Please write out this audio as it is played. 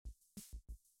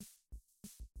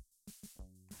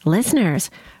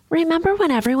Listeners, remember when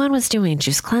everyone was doing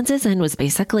juice cleanses and was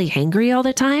basically hangry all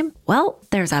the time? Well,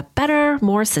 there's a better,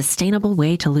 more sustainable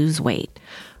way to lose weight.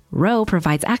 Ro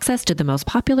provides access to the most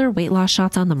popular weight loss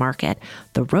shots on the market.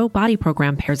 The Ro Body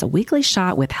Program pairs a weekly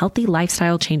shot with healthy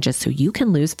lifestyle changes so you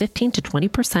can lose 15 to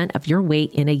 20% of your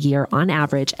weight in a year on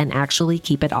average and actually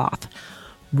keep it off.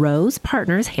 Ro's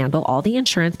partners handle all the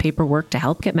insurance paperwork to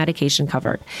help get medication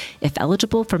covered. If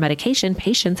eligible for medication,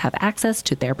 patients have access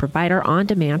to their provider on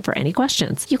demand for any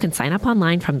questions. You can sign up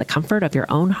online from the comfort of your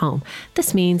own home.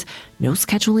 This means no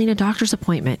scheduling a doctor's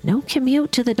appointment, no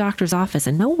commute to the doctor's office,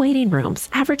 and no waiting rooms.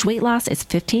 Average weight loss is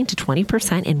 15 to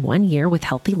 20% in 1 year with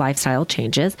healthy lifestyle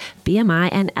changes. BMI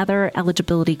and other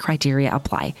eligibility criteria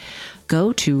apply.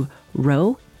 Go to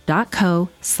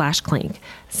ro.co/clink.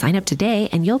 Sign up today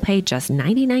and you'll pay just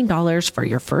 $99 for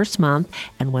your first month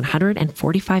and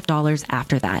 $145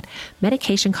 after that.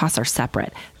 Medication costs are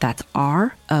separate. That's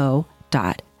ro.co/clink.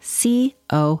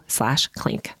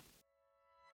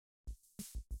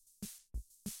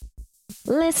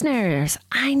 Listeners,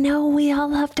 I know we all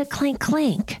love to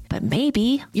clink, but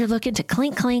maybe you're looking to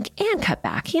clink and cut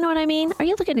back. You know what I mean? Are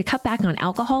you looking to cut back on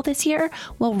alcohol this year?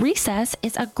 Well, Recess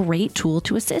is a great tool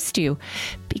to assist you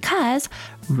because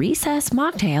Recess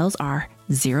mocktails are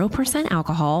 0%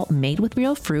 alcohol, made with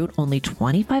real fruit, only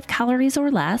 25 calories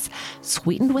or less,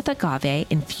 sweetened with agave,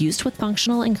 infused with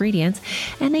functional ingredients,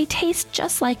 and they taste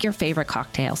just like your favorite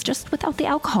cocktails, just without the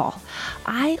alcohol.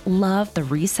 I love the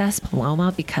Recess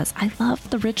Paloma because I love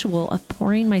the ritual of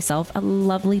pouring myself a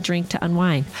lovely drink to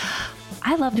unwind.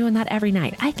 I love doing that every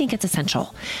night. I think it's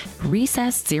essential.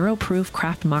 Recess Zero Proof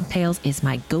Craft Mocktails is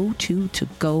my go-to to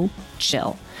go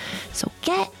chill. So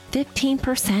get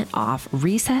 15% off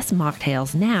Recess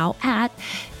Mocktails now at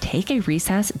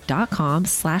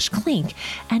takearecess.com/clink,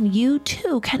 and you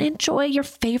too can enjoy your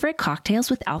favorite cocktails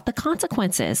without the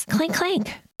consequences. Clink,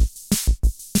 clink.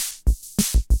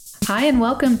 Hi, and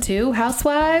welcome to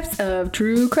Housewives of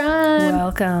True Crime.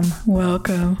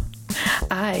 Welcome.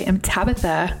 I am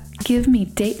Tabitha. Give me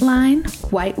Dateline,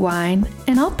 white wine,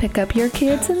 and I'll pick up your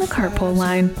kids in the carpool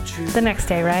line. The next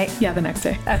day, right? Yeah, the next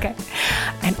day. Okay.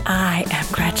 And I am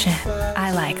Gretchen.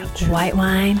 I like white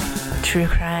wine, true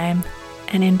crime,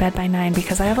 and in bed by 9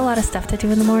 because I have a lot of stuff to do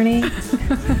in the morning.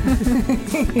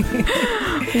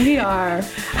 We are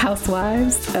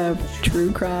Housewives of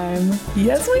True Crime.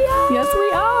 Yes, we are. Yes,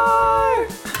 we are.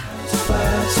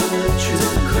 Housewives of True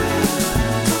Crime.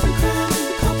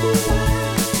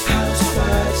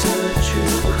 Housewives of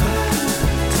True Crime.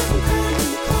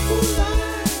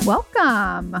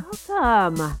 Welcome.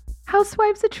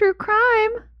 Housewives of True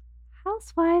Crime.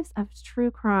 Housewives of True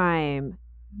Crime.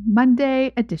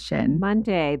 Monday edition.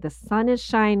 Monday. The sun is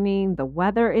shining. The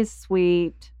weather is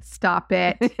sweet. Stop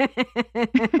it. It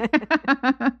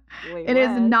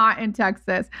is not in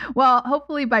Texas. Well,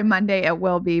 hopefully by Monday it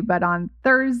will be, but on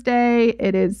Thursday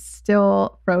it is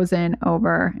still frozen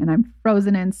over and I'm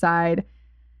frozen inside.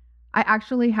 I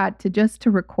actually had to, just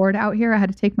to record out here, I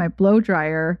had to take my blow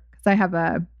dryer because I have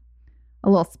a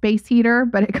little space heater,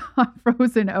 but it got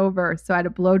frozen over. So I had to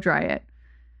blow dry it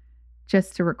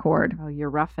just to record. Oh, you're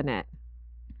roughing it.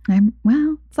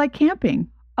 Well, it's like camping.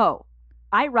 Oh,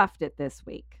 I roughed it this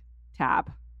week, Tab.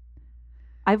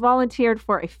 I volunteered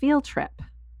for a field trip.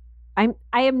 I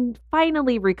am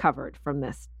finally recovered from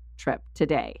this trip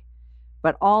today,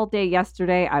 but all day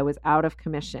yesterday I was out of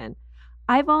commission.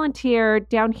 I volunteered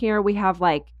down here. We have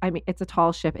it's a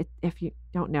tall ship. If you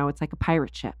don't know, it's like a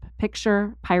pirate ship.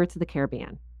 Picture Pirates of the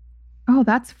Caribbean. Oh,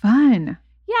 that's fun.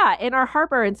 Yeah, in our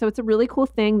harbor. And so it's a really cool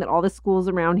thing that all the schools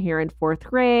around here in 4th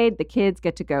grade, the kids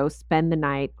get to go spend the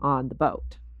night on the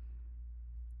boat.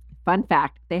 Fun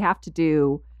fact, they have to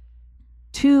do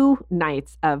 2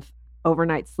 nights of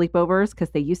overnight sleepovers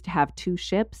because they used to have 2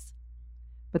 ships,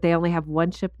 but they only have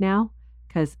 1 ship now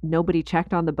because nobody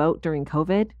checked on the boat during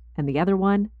COVID and the other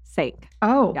one sank.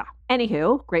 Oh. Yeah.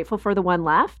 Anywho, grateful for the one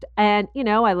left. And,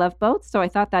 I love boats, so I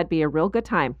thought that'd be a real good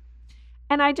time.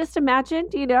 And I just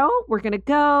imagined, we're going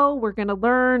to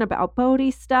learn about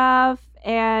boaty stuff.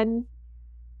 And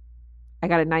I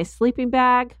got a nice sleeping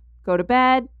bag, go to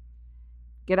bed,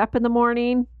 get up in the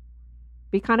morning,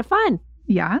 be kind of fun.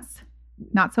 Yes.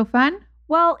 Not so fun?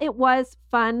 Well, it was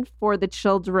fun for the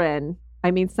children.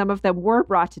 I mean, some of them were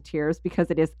brought to tears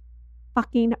because it is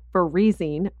fucking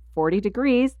freezing, 40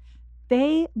 degrees.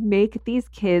 They make these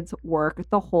kids work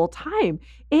the whole time.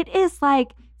 It is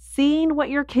like seeing what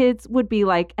your kids would be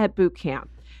like at boot camp.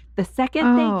 The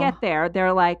second they get there,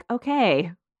 they're like,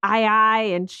 okay,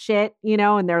 aye, and shit,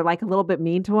 and they're like a little bit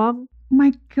mean to them.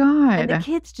 My God. And the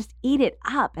kids just eat it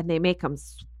up and they make them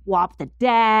swap the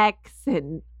decks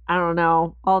and I don't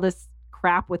know, all this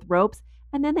crap with ropes.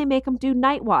 And then they make them do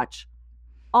night watch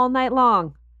all night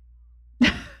long.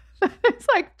 It's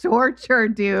like torture,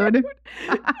 dude.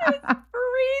 It's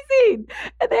freezing.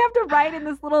 And they have to write in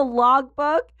this little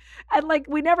logbook. And like,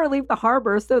 we never leave the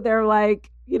harbor. So they're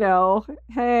like, you know,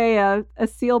 hey, a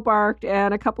seal barked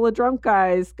and a couple of drunk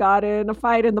guys got in a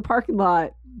fight in the parking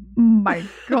lot. My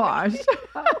gosh.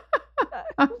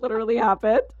 That literally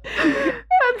happened.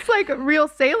 That's like real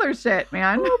sailor shit,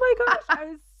 man. Oh my gosh. I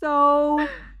was so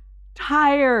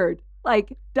tired,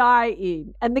 like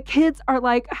dying. And the kids are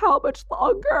like, how much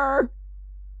longer?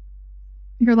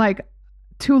 You're like,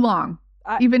 too long.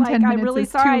 Even 10 minutes I'm really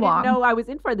is sorry. too long. I didn't know I was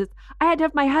in for this. I had to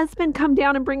have my husband come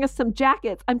down and bring us some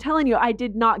jackets. I'm telling you, I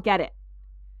did not get it.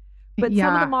 But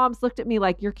some of the moms looked at me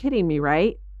like, you're kidding me,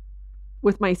 right?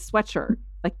 With my sweatshirt.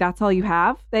 Like, that's all you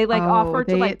have? They offered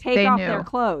to like take off their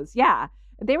clothes. Yeah.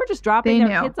 They were just dropping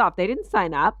their kids off. They didn't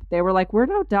sign up. They were like, we're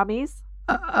no dummies.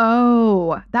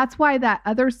 Oh, that's why that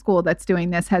other school that's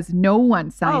doing this has no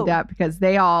one signed up, because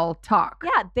they all talk.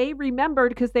 Yeah, they remembered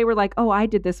because they were like, oh, I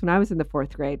did this when I was in the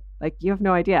 4th grade. Like, you have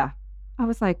no idea. I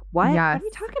was like, what? Yes. What are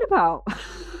you talking about?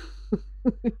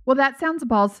 Well, that sounds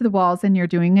balls to the walls, and you're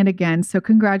doing it again. So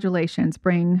congratulations.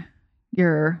 Bring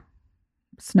your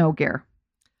snow gear.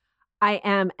 I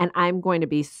am, and I'm going to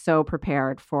be so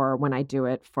prepared for when I do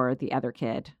it for the other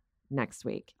kid next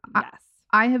week. Yes.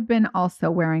 I have been also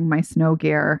wearing my snow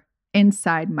gear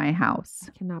inside my house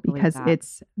I cannot believe because that.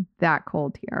 it's that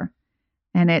cold here.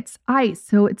 And it's ice,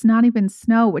 so it's not even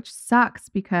snow, which sucks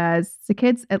because the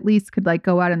kids at least could like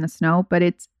go out in the snow, but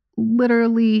it's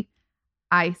literally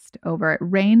iced over. It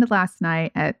rained last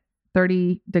night at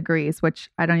 30 degrees, which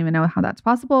I don't even know how that's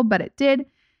possible, but it did.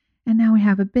 And now we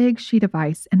have a big sheet of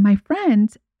ice. And my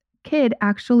friend's kid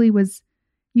actually was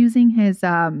using his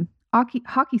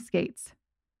hockey skates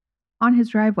on his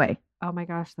driveway. Oh my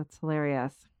gosh, that's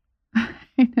hilarious.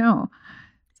 I know.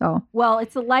 So, well,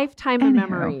 it's a lifetime of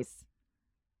memories.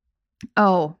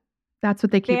 Oh, that's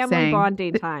what they keep Family saying.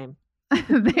 bonding time.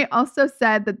 They also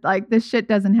said that like this shit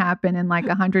doesn't happen in like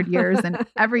 100 years, and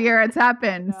every year it's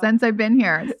happened since I've been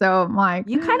here. So I'm like,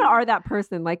 you kind of are that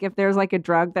person. Like if there's like a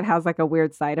drug that has like a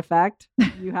weird side effect,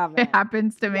 you have it. It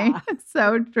happens to me. It's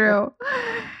so true.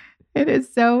 It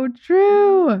is so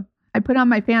true. I put on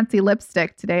my fancy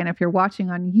lipstick today, and if you're watching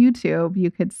on YouTube, you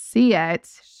could see it.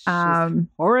 She's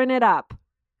pouring it up.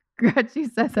 Gretchen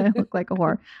says I look like a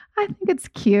whore. I think it's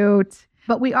cute.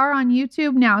 But we are on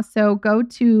YouTube now, so go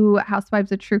to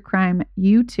Housewives of True Crime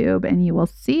YouTube and you will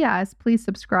see us. Please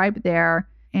subscribe there,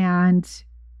 and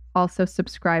also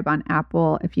subscribe on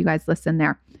Apple if you guys listen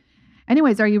there.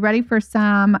 Anyways, are you ready for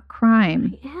some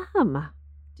crime? I am.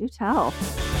 Do tell.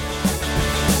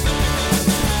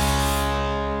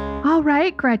 All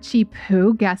right, Gretchy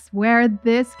Poo, guess where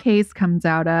this case comes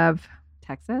out of?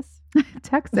 Texas?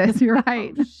 Texas, you're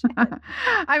right. Oh,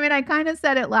 I mean, I kind of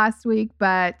said it last week,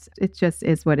 but it just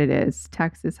is what it is.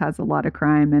 Texas has a lot of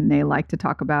crime and they like to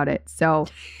talk about it. So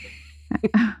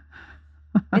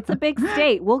it's a big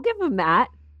state. We'll give them that.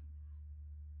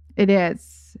 It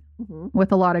is, Mm-hmm.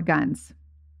 with a lot of guns.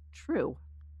 True.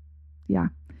 Yeah.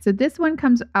 So this one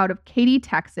comes out of Katy,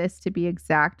 Texas, to be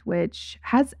exact, which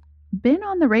has been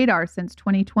on the radar since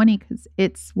 2020 because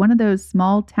it's one of those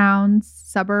small towns,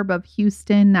 suburb of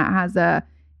Houston that has a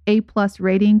A+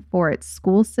 rating for its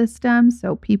school system.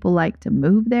 So people like to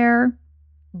move there.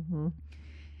 Mm-hmm.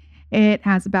 It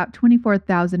has about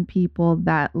 24,000 people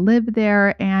that live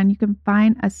there, and you can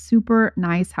find a super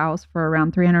nice house for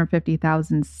around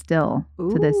 $350,000 still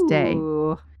to this day.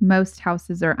 Ooh. Most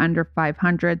houses are under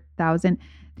 $500,000.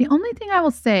 The only thing I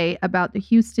will say about the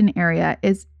Houston area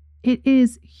is it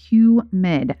is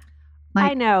humid.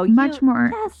 I know. Much more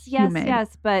Yes, humid.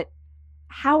 yes. But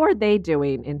how are they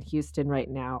doing in Houston right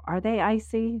now? Are they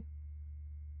icy?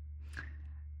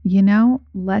 You know,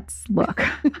 let's look.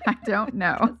 I don't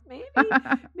know.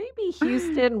 'Cause maybe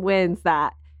Houston wins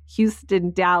that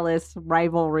Houston-Dallas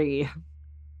rivalry.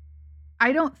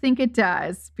 I don't think it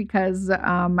does because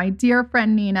my dear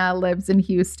friend Nina lives in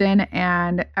Houston,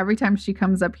 and every time she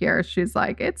comes up here, she's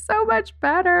like, it's so much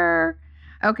better.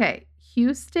 Okay.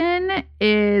 Houston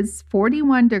is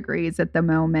 41 degrees at the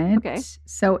moment. Okay.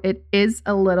 So it is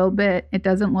a little bit, it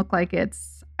doesn't look like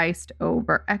it's iced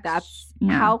over. That's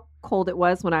how cold it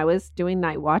was when I was doing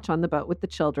night watch on the boat with the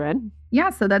children.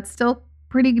 Yeah, so that's still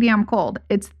pretty damn cold.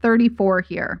 It's 34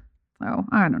 here. So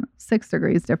I don't know, 6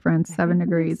 degrees difference, 7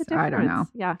 degrees. Makes a I don't know.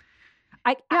 difference. Yeah.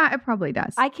 Yeah, it probably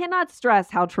does. I cannot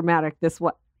stress how traumatic this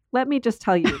was. Let me just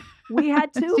tell you, we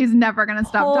had to. She's never going to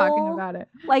stop talking pull- about it.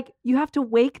 Like, you have to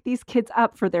wake these kids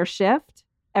up for their shift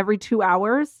every 2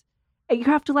 hours. And you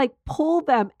have to like pull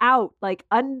them out, like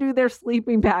undo their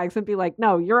sleeping bags and be like,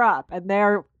 no, you're up. And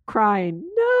they're crying,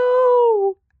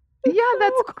 no. Yeah,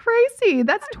 that's no. crazy.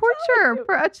 That's I'm telling torture you,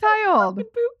 for a it's child.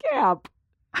 fucking boot camp.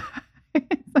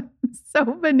 It's so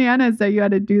bananas that you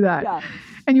had to do that. Yeah.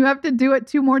 And you have to do it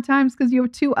 2 more times because you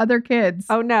have 2 other kids.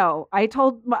 Oh, no. I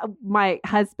told my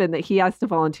husband that he has to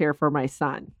volunteer for my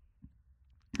son.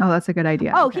 Oh, that's a good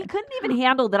idea. Oh, Okay. he couldn't even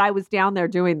handle that I was down there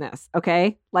doing this.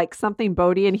 Okay. Like something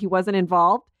Bodie and he wasn't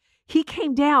involved. He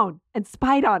came down and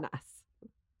spied on us.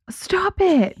 Stop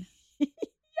it.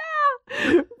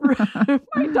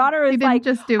 My daughter You is didn't like,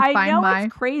 just do I find know my.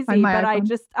 it's crazy, Find My but I iPhone.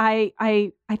 just,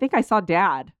 I think I saw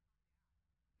Dad.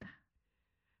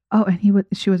 Oh, and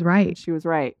she was right. She was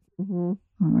right. Mm-hmm.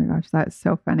 Oh my gosh, that's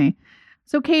so funny.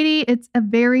 So, Katie, it's a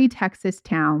very Texas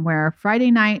town where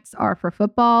Friday nights are for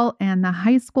football, and the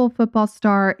high school football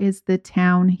star is the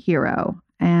town hero.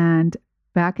 And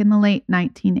back in the late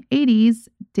 1980s,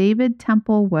 David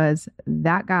Temple was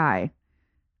that guy,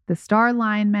 the star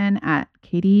lineman at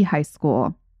Katy High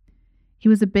School. He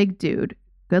was a big dude,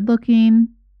 good looking,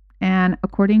 and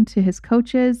according to his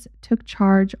coaches, took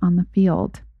charge on the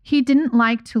field. He didn't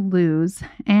like to lose,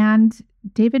 and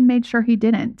David made sure he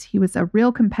didn't. He was a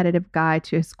real competitive guy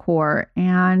to his core,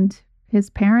 and his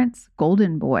parents,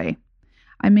 golden boy.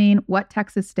 I mean, what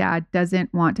Texas dad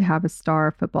doesn't want to have a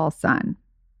star football son?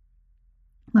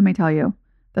 Let me tell you,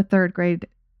 the 3rd grade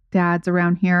dads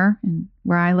around here and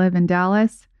where I live in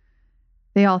Dallas,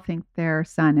 they all think their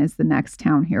son is the next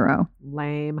town hero.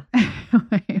 Lame.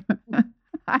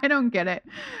 I don't get it,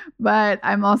 but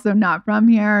I'm also not from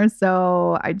here.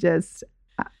 So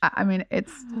I mean,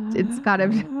 it's gotta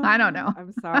be, I don't know.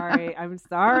 I'm sorry. I'm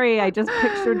sorry. I just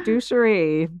pictured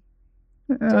douchery.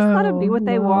 Just let them be what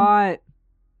they want.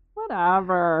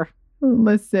 Whatever.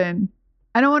 Listen,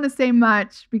 I don't want to say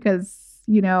much because,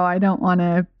 I don't want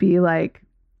to be like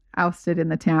ousted in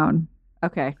the town,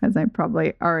 Okay. as I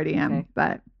probably already am. Okay.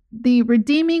 But the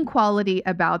redeeming quality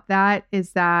about that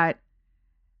is that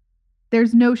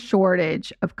there's no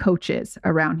shortage of coaches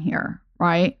around here,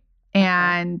 right?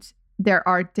 And there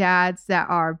are dads that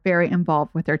are very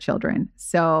involved with their children.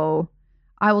 So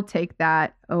I will take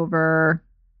that over,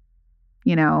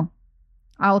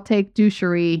 I'll take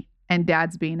douchery and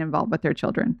dads being involved with their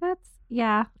children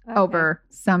Yeah. Okay. over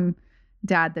some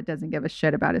dad that doesn't give a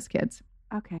shit about his kids.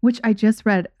 Okay. Which I just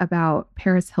read about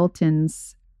Paris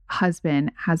Hilton's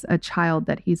husband has a child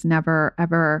that he's never,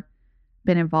 ever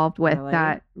been involved with. Really?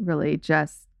 That really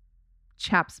just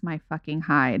chaps my fucking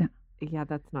hide. Yeah,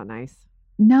 that's not nice.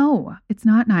 No, it's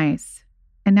not nice.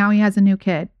 And now he has a new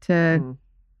kid to Mm.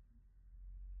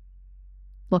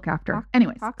 look after. Talk-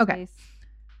 Anyways, talk okay.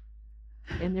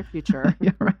 space in your future.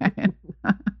 Yeah, right.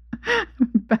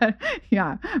 But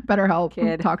yeah, BetterHelp,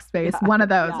 Kid. Talkspace, Yeah, one of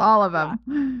those, yeah, all of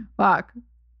them. Fuck,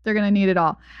 they're gonna need it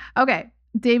all. Okay,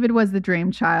 David was the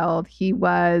dream child. He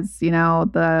was,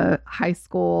 the high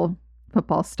school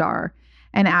football star.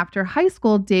 And after high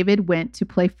school, David went to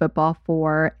play football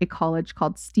for a college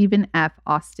called Stephen F.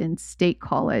 Austin State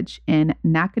College in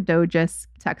Nacogdoches,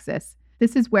 Texas.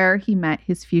 This is where he met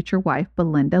his future wife,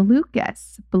 Belinda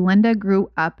Lucas. Belinda grew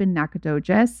up in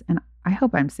Nacogdoches, and I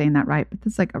hope I'm saying that right, but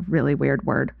this is like a really weird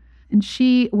word. And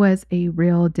she was a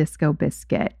real disco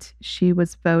biscuit. She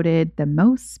was voted the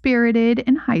most spirited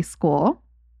in high school.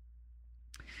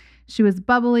 She was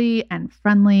bubbly and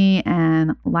friendly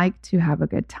and liked to have a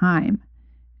good time.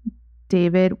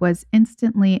 David was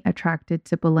instantly attracted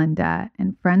to Belinda,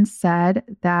 and friends said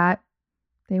that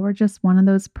they were just one of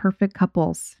those perfect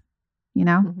couples.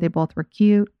 They both were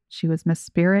cute. She was Miss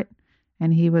Spirit,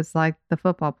 and he was like the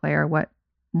football player. What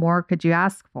more could you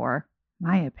ask for?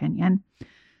 My opinion.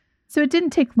 So it didn't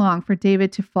take long for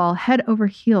David to fall head over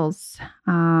heels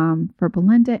for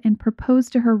Belinda and propose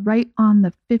to her right on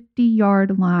the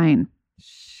 50-yard line.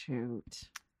 Shoot.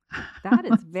 That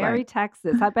is very like-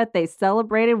 Texas. I bet they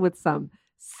celebrated with some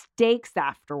steaks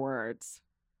afterwards.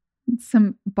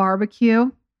 Some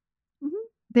barbecue. Mhm.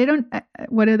 They don't,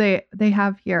 what do they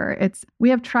have here? We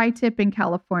have tri-tip in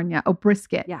California. Oh,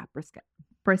 brisket. Yeah, brisket.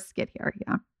 Here.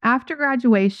 Yeah. After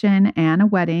graduation and a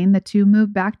wedding, the two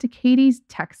moved back to Katy's,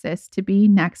 Texas to be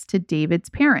next to David's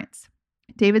parents.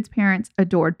 David's parents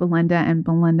adored Belinda, and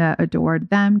Belinda adored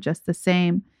them just the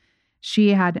same. She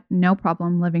had no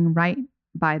problem living right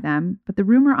by them, but the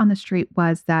rumor on the street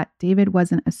was that David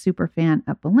wasn't a super fan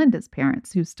of Belinda's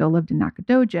parents, who still lived in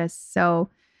Nacogdoches. So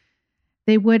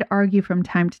they would argue from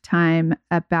time to time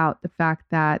about the fact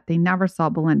that they never saw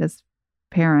Belinda's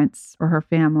parents or her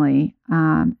family,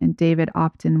 and David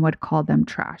often would call them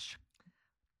trash.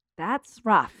 That's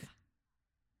rough.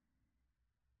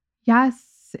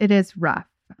 Yes, it is rough.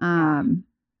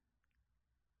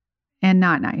 and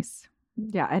not nice.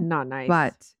 Yeah, and not nice.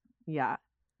 But yeah,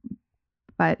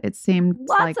 it seemed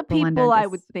lots like of Belinda people, I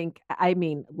just- would think, I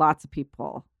mean, lots of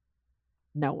people,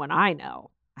 no one I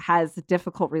know has a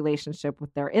difficult relationship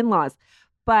with their in-laws,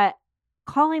 but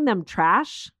calling them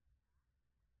trash,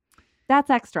 that's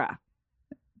extra.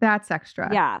 That's extra.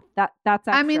 Yeah, that's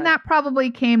extra. I mean, that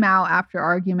probably came out after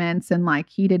arguments and like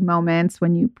heated moments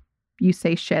when you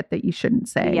say shit that you shouldn't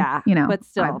say. Yeah, you know, but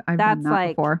still, I've that's done that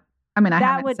like, before. I mean, I that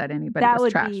haven't would- said anybody that was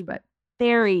would trash, be but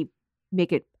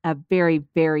make it a very,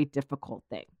 very difficult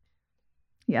thing.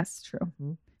 yes, true.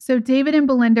 Mhm. So David and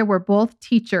Belinda were both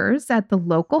teachers at the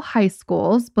local high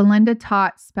schools. Belinda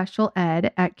taught special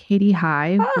ed at Katy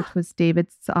High, which was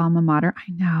David's alma mater.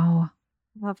 I know.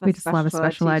 We just love a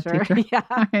special ed teacher. Yeah.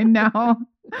 I know.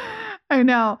 I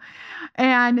know.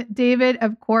 And David,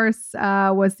 of course,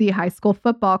 was the high school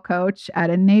football coach at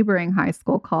a neighboring high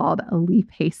school called Leaf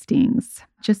Hastings.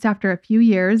 Just after a few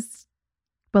years,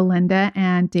 Belinda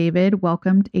and David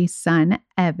welcomed a son,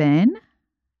 Evan,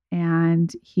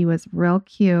 and he was real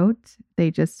cute. They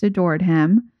just adored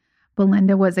him.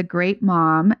 Belinda was a great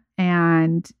mom,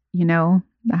 and, you know,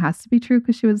 that has to be true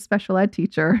because she was a special ed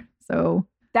teacher. So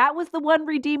That was the one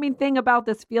redeeming thing about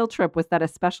this field trip, was that a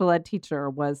special ed teacher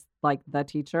was like the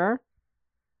teacher.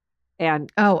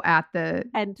 And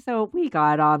and so we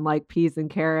got on like peas and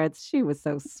carrots. She was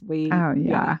so sweet. oh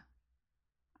yeah.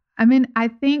 I mean, I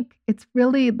think it's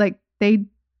really like they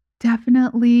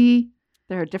definitely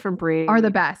They're a different breed. are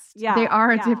the best. Yeah, They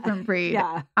are a yeah, different breed.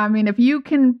 Yeah. I mean, if you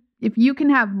can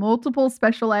have multiple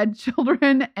special ed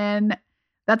children and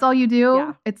that's all you do,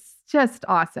 Yeah. it's just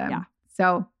awesome. Yeah.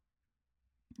 So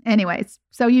anyways,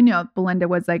 so you know Belinda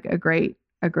was like a great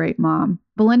mom.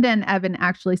 Belinda and Evan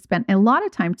actually spent a lot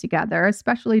of time together,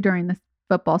 especially during the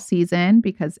football season,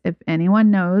 because if anyone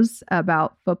knows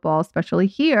about football, especially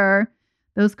here,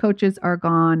 those coaches are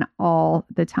gone all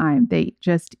the time. They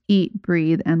just eat,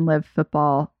 breathe, and live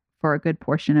football for a good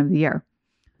portion of the year.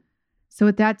 So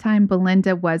at that time,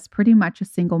 Belinda was pretty much a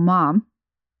single mom.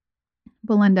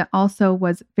 Belinda also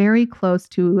was very close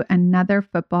to another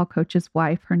football coach's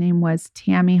wife. Her name was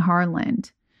Tammy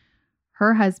Harland.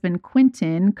 Her husband,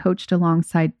 Quentin, coached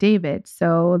alongside David.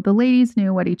 So the ladies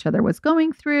knew what each other was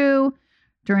going through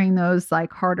during those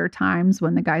like harder times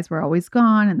when the guys were always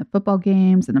gone and the football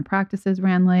games and the practices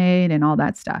ran late and all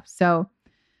that stuff. So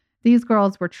these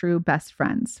girls were true best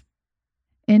friends.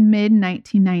 In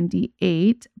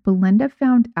mid-1998, Belinda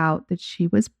found out that she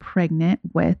was pregnant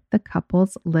with the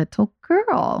couple's little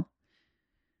girl.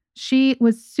 She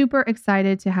was super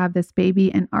excited to have this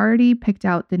baby and already picked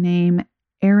out the name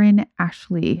Erin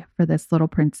Ashley for this little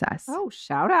princess. Oh,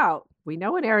 shout out. We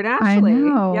know an Erin I Ashley.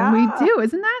 know, Yeah. we do.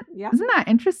 Isn't Yeah. that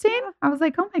interesting? Yeah. I was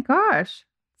like, oh my gosh,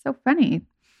 so funny.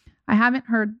 I haven't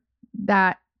heard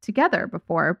that together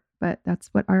before, but that's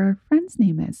what our friend's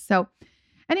name is. So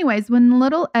anyways, when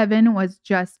little Evan was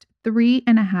just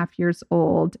 3.5 years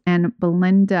old and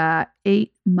Belinda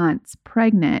 8 months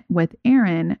pregnant with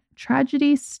Erin,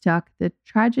 tragedy struck the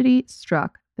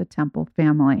Temple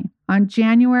family. On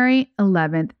January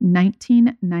 11th,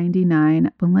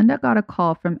 1999, Belinda got a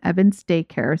call from Evan's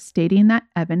daycare stating that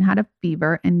Evan had a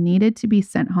fever and needed to be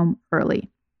sent home early.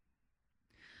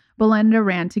 Belinda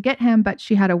ran to get him, but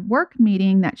she had a work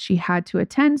meeting that she had to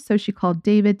attend, so she called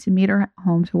David to meet her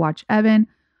home to watch Evan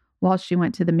while she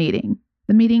went to the meeting.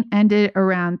 The meeting ended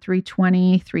around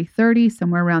 3:20, 3:30,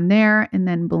 somewhere around there, and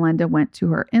then Belinda went to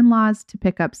her in-laws to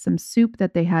pick up some soup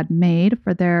that they had made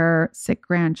for their sick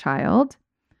grandchild.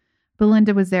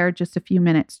 Belinda was there just a few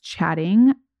minutes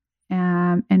chatting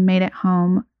and made it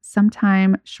home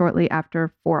sometime shortly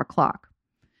after 4 o'clock.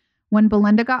 When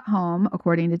Belinda got home,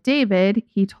 according to David,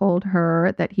 he told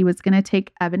her that he was going to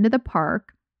take Evan to the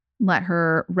park, let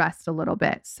her rest a little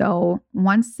bit. So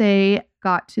once they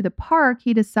got to the park,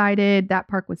 he decided that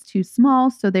park was too small,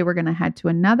 so they were going to head to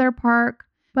another park.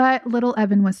 But little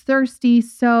Evan was thirsty,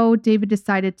 so David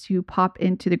decided to pop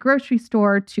into the grocery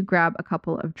store to grab a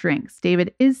couple of drinks.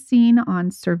 David is seen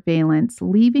on surveillance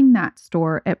leaving that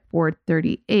store at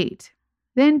 4:38.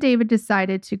 Then David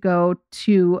decided to go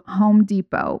to Home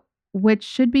Depot, which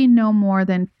should be no more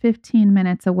than 15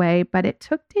 minutes away, but it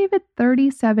took David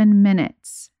 37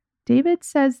 minutes. David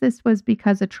says this was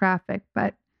because of traffic,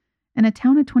 but in a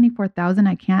town of 24,000,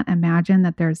 I can't imagine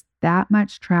that there's that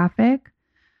much traffic.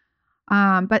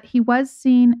 But he was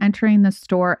seen entering the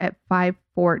store at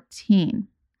 5:14.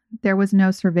 There was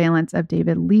no surveillance of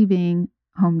David leaving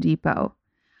Home Depot.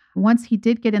 Once he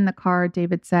did get in the car,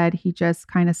 David said he just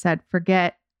kind of said,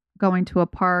 forget going to a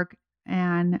park,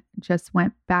 and just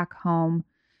went back home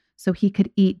so he could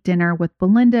eat dinner with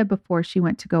Belinda before she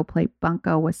went to go play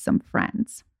bunco with some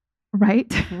friends. Right?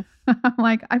 Mhm. I'm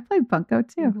like, I play Bunko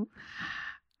too. Mhm.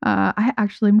 I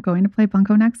actually am going to play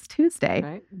Bunko next Tuesday.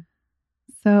 Right?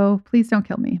 So please don't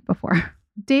kill me before.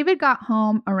 David got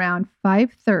home around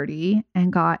 5:30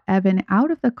 and got Evan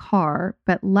out of the car,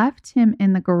 but left him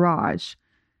in the garage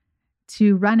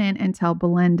to run in and tell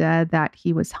Belinda that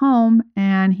he was home.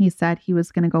 And he said he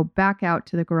was going to go back out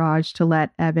to the garage to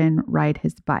let Evan ride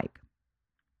his bike.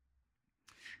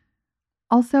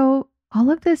 Also, all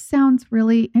of this sounds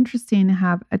really interesting to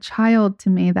have a child to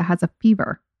me that has a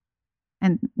fever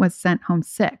and was sent home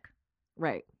sick,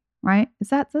 Right. right? Is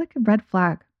that like a red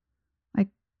flag? Like,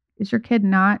 is your kid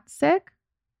not sick?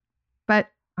 But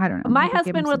I don't know. My Maybe give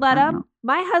husband some would let him. Tylenol.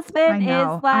 My husband know,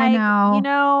 is I like, know. you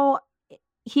know,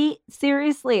 he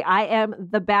seriously, I am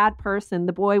the bad person.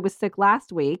 The boy was sick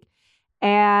last week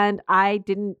and I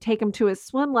didn't take him to his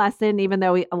swim lesson, even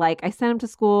though I sent him to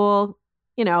school,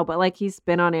 but like he's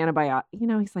been on antibiotics,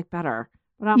 he's like better.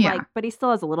 But I'm Yeah. like, but he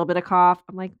still has a little bit of cough.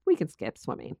 I'm like, we can skip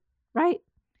swimming, right?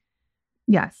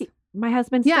 Yes. My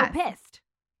husband's Yes. still pissed.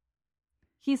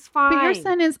 He's fine.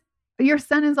 But your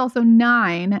son is also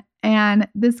 9 and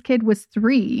this kid was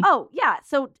 3. Oh, yeah.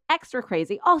 So extra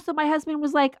crazy. Also, my husband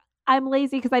was like, I'm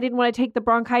lazy because I didn't want to take the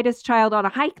bronchitis child on a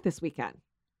hike this weekend.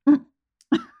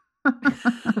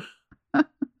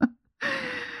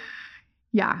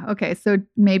 Yeah. Okay. So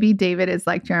maybe David is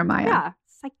like Jeremiah. Yeah.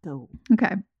 Psycho.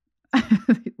 Okay.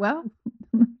 Well,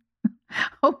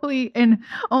 hopefully in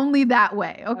only that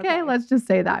way. Okay? Okay. Let's just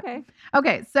say that. Okay.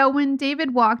 Okay. So when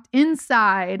David walked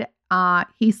inside,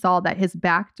 he saw that his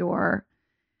back door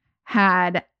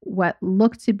had what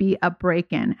looked to be a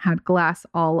break-in, had glass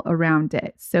all around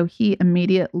it. So he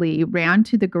immediately ran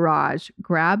to the garage,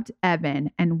 grabbed Evan,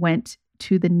 and went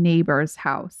to the neighbor's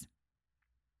house.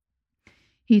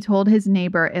 He told his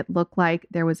neighbor it looked like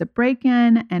there was a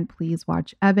break-in and please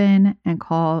watch Evan and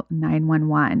call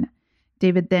 911.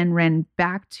 David then ran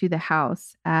back to the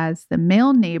house as the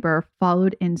male neighbor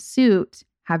followed in suit,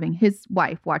 having his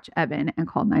wife watch Evan and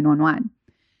call 911.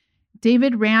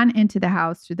 David ran into the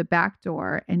house through the back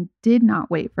door and did not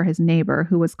wait for his neighbor,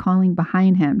 who was calling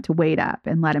behind him, to wait up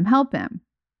and let him help him.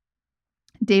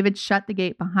 David shut the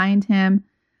gate behind him,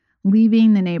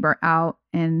 leaving the neighbor out,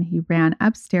 and he ran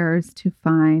upstairs to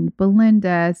find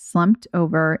Belinda slumped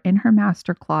over in her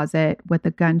master closet with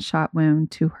a gunshot wound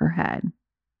to her head.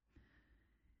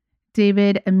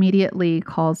 David immediately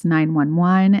calls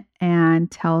 911 and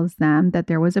tells them that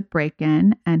there was a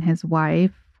break-in and his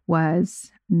wife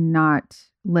was not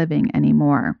living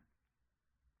anymore.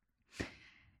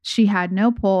 She had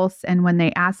no pulse, and when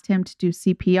they asked him to do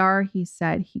CPR, he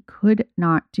said he could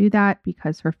not do that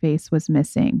because her face was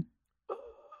missing.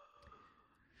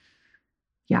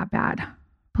 Yeah, bad.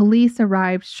 Police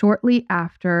arrived shortly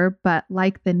after, but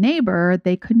like the neighbor,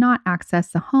 they could not access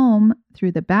the home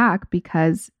through the back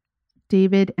because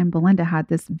David and Belinda had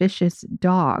this vicious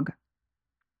dog.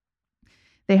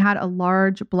 They had a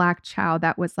large black chow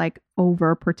that was like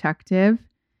overprotective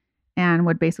and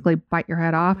would basically bite your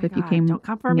head off Oh my if you God, came don't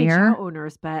come for me, near. chow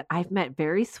owners, but I've met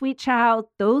very sweet chow.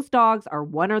 Those dogs are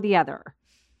one or the other.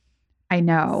 I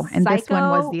know. And this one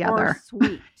was the Psycho or other.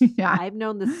 Sweet. Yeah. I've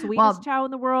known the sweetest Well- chow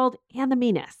in the world and the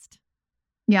meanest.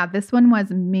 Yeah, this one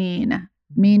was mean.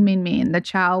 Mean. The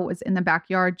chow was in the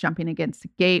backyard jumping against the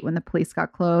gate when the police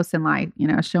got close and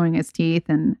showing his teeth.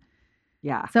 And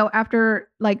Yeah. so after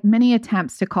like many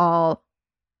attempts to call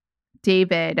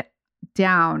David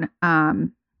down,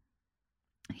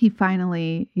 he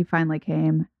finally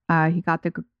came. He got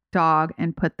the dog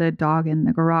and put the dog in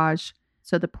the garage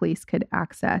so the police could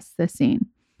access the scene.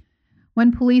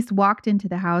 When police walked into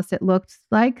the house, it looked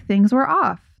like things were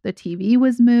off. The TV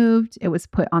was moved. It was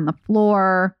put on the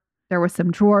floor. There were some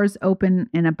drawers open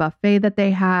in a buffet that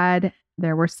they had.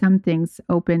 There were some things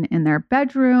open in their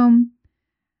bedroom,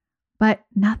 but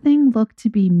nothing looked to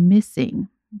be missing.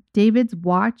 David's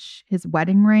watch, his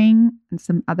wedding ring, and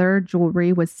some other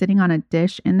jewelry was sitting on a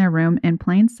dish in their room in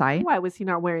plain sight. Why was he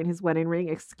not wearing his wedding ring?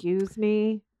 Excuse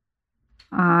me.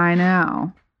 I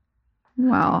know.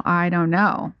 Well, I don't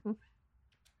know.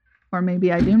 Or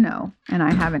maybe I do know, and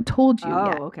I haven't told you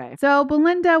yet. Oh, okay. So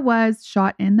Belinda was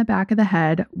shot in the back of the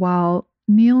head while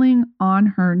kneeling on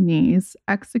her knees,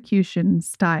 execution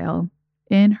style,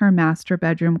 in her master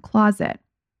bedroom closet.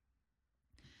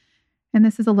 And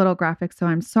this is a little graphic, so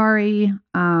I'm sorry,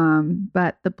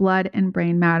 but the blood and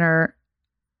brain matter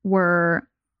were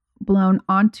blown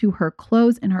onto her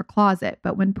clothes in her closet.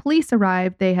 But when police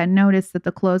arrived, they had noticed that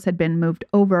the clothes had been moved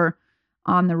over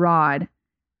on the rod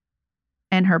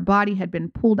and her body had been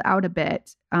pulled out a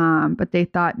bit. But they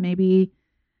thought maybe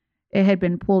it had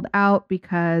been pulled out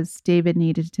because David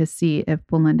needed to see if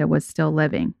Belinda was still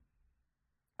living.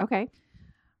 Okay.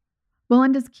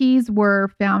 Belinda's keys were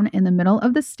found in the middle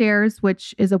of the stairs,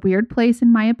 which is a weird place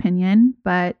in my opinion,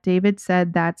 but David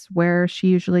said that's where she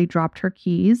usually dropped her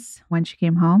keys when she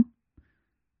came home.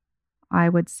 I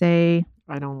would say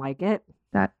I don't like it.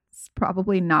 that's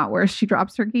probably not where she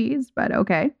drops her keys, but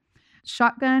okay.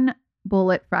 Shotgun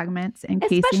bullet fragments and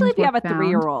casings Especially if you were have a found.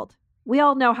 3-year-old. We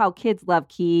all know how kids love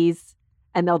keys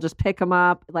and they'll just pick them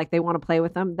up like they want to play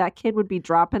with them. That kid would be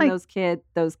dropping Like-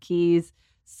 those keys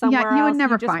somewhere you would else.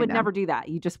 never you just find would them. never do that.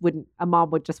 You just wouldn't. A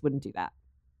mom wouldn't do that.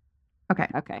 Okay.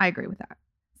 Okay. I agree with that.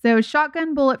 So,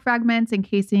 shotgun bullet fragments and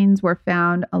casings were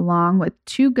found along with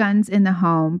 2 guns in the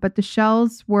home, but the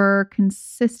shells were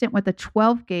consistent with a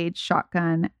 12 gauge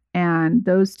shotgun, and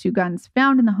those 2 guns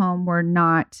found in the home were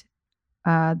not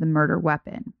the murder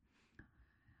weapon.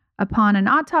 Upon an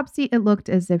autopsy, it looked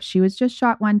as if she was just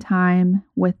shot one time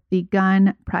with the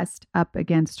gun pressed up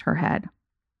against her head.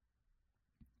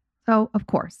 So, of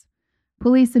course,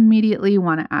 police immediately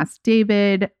want to ask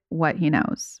David what he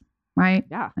knows, right?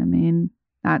 Yeah. I mean,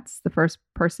 that's the first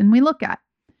person we look at.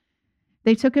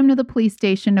 They took him to the police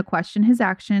station to question his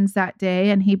actions that day,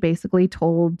 and he basically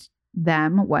told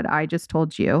them what I just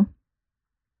told you.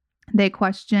 They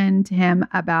questioned him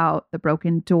about the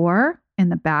broken door in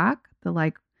the back,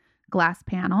 the glass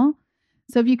panel.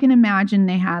 So if you can imagine,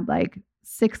 they had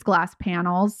 6 glass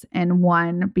panels and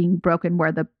one being broken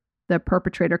where the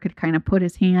perpetrator could kind of put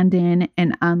his hand in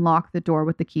and unlock the door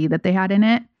with the key that they had in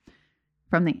it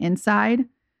from the inside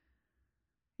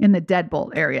in the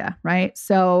deadbolt area, right?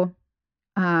 So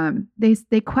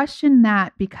they questioned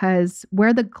that because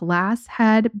where the glass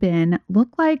had been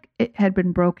looked like it had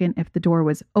been broken if the door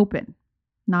was open,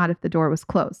 not if the door was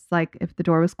closed. Like if the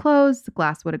door was closed, the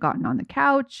glass would have gotten on the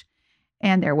couch,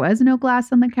 and there was no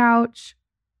glass on the couch.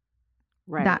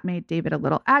 Right. That made David a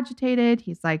little agitated.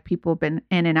 He's like, people have been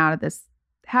in and out of this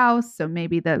house, so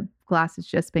maybe the glass has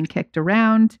just been kicked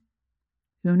around.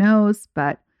 Who knows?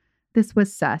 But this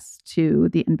was sus to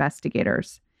the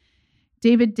investigators.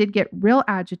 David did get real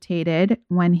agitated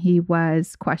when he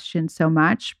was questioned so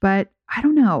much, but I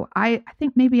don't know. I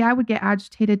think maybe I would get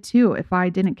agitated too if I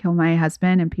didn't kill my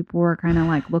husband and people were kind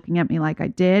of looking at me like I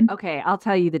did. Okay, I'll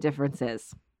tell you the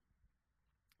differences.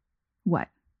 What?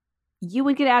 You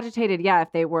would get agitated, yeah,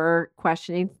 if they were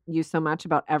questioning you so much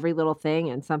about every little thing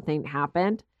and something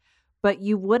happened, but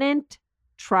you wouldn't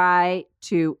try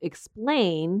to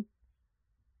explain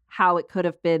how it could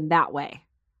have been that way,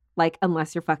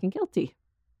 unless you're fucking guilty.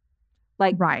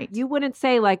 Right. You wouldn't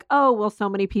say oh, well, so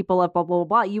many people have blah, blah, blah,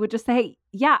 blah. You would just say, hey,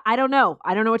 yeah, I don't know.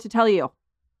 I don't know what to tell you.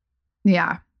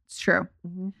 Yeah, it's true.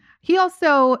 Mm-hmm. He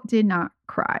also did not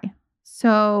cry.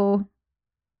 So,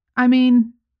 I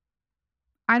mean,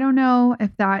 I don't know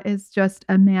if that is just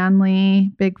a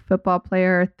manly big football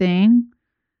player thing,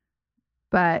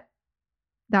 but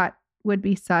that would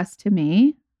be sus to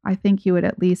me. I think you would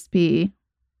at least be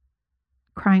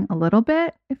crying a little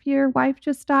bit if your wife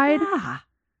just died. Yeah.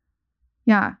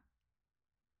 Yeah.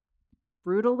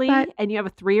 Brutally. But- and you have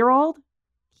a 3-year-old?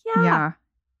 Yeah.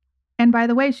 And by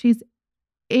the way, she's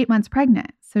 8 months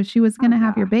pregnant. So she was going to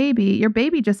have yeah. your baby. Your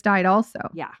baby just died also.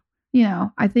 Yeah.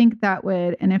 I think that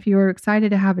would, and if you were excited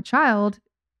to have a child,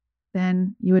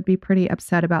 then you would be pretty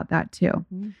upset about that too.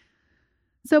 Mm-hmm.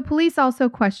 So police also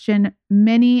questioned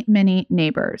many, many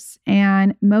neighbors,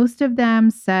 and most of them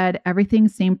said everything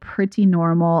seemed pretty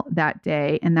normal that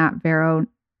day in that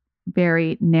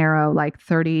very narrow,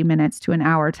 30 minutes to an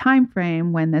hour time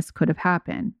frame when this could have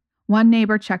happened. One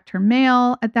neighbor checked her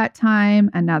mail at that time.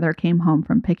 Another came home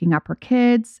from picking up her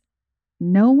kids.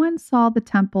 No one saw the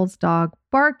Temple's dog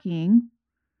barking.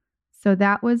 So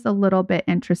that was a little bit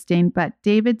interesting, but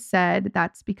David said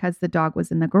that's because the dog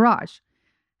was in the garage.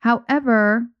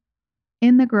 However,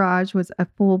 in the garage was a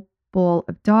full bowl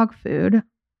of dog food.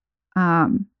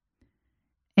 And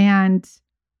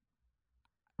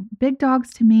big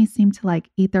dogs to me seem to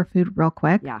eat their food real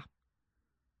quick. Yeah.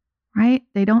 Right?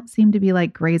 They don't seem to be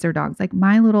like grazer dogs.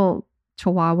 My little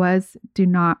chihuahuas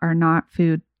are not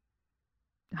food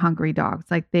hungry dogs.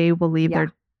 They will leave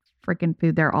their freaking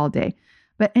food there all day.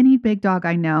 But any big dog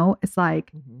I know, it's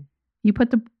Mm-hmm. you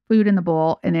put the food in the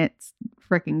bowl and it's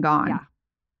freaking gone. Yeah.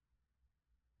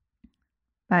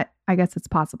 But I guess it's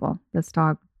possible this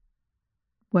dog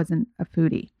wasn't a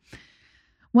foodie.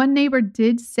 One neighbor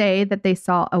did say that they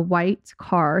saw a white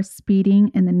car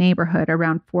speeding in the neighborhood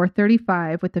around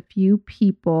 4:35 with a few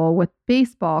people with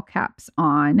baseball caps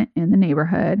on in the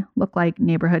neighborhood, look like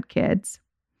neighborhood kids.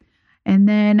 And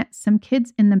then some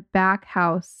kids in the back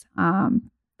house,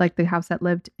 the house that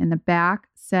lived in the back,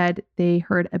 said they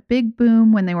heard a big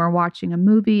boom when they were watching a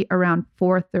movie around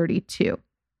 4:32.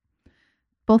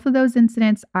 both of those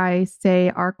incidents I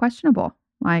say are questionable.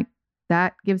 Like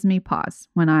that gives me pause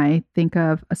when I think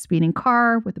of a speeding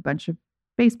car with a bunch of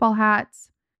baseball hats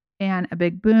and a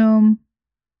big boom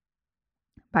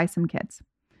by some kids.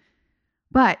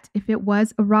 But if it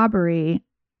was a robbery,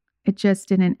 it just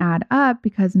didn't add up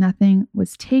because nothing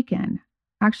was taken.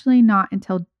 Actually, not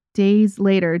until days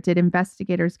later did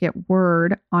investigators get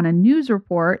word on a news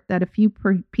report that a few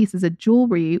pieces of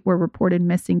jewelry were reported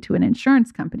missing to an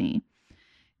insurance company.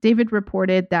 David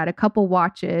reported that a couple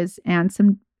watches and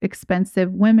some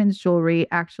expensive women's jewelry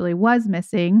actually was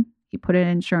missing. He put an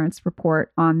insurance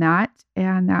report on that,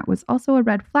 and that was also a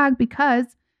red flag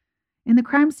because in the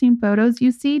crime scene photos,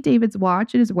 you see David's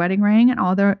watch and his wedding ring and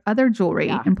all their other jewelry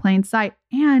in plain sight.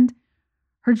 And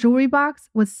her jewelry box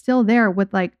was still there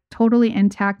with like totally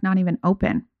intact, not even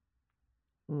open.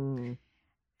 And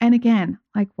again,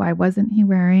 like, why wasn't he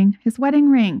wearing his wedding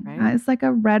ring? Right. It's like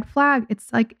a red flag.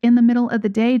 It's like in the middle of the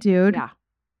day, dude. Yeah.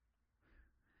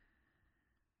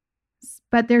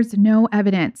 But there's no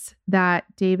evidence that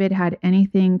David had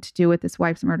anything to do with his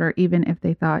wife's murder, even if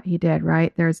they thought he did,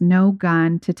 right? There's no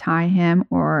gun to tie him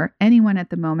or anyone at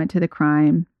the moment to the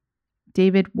crime.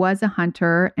 David was a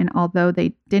hunter, and although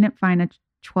they didn't find a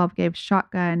 12-gauge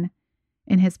shotgun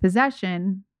in his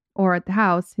possession or at the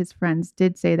house, his friends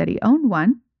did say that he owned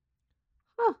one.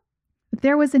 But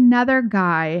there was another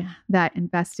guy that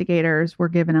investigators were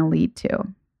given a lead to.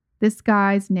 This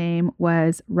guy's name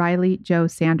was Riley Joe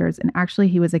Sanders, and actually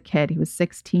he was a kid. He was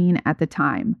 16 at the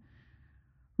time.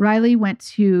 Riley went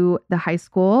to the high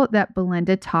school that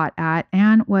Belinda taught at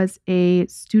and was a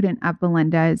student of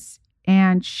Belinda's,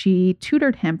 and she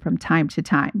tutored him from time to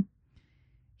time.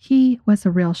 He was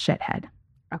a real shithead.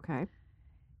 Okay.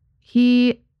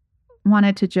 He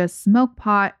wanted to just smoke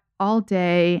pot all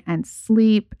day and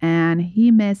sleep, and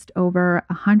he missed over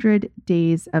 100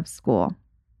 days of school.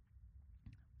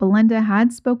 Belinda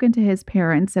had spoken to his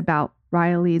parents about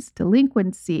Riley's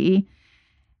delinquency,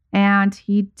 and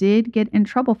he did get in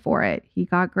trouble for it. He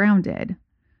got grounded.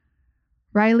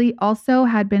 Riley also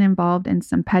had been involved in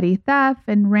some petty theft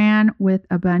and ran with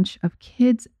a bunch of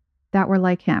kids that were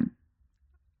like him.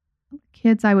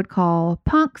 Kids I would call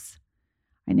punks.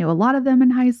 I knew a lot of them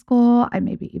in high school. I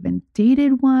maybe even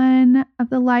dated one of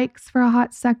the likes for a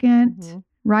hot second.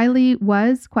 Riley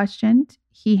was questioned.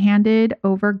 He handed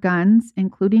over guns,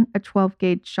 including a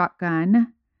 12-gauge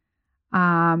shotgun,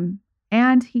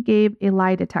 and he gave a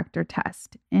lie detector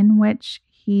test in which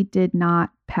he did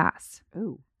not pass.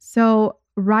 Ooh. So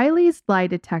Riley's lie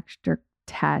detector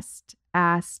test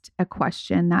asked a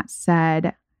question that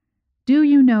said, "Do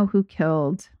you know who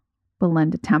killed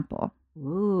Belinda Temple?"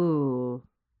 Ooh.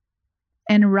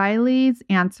 And Riley's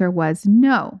answer was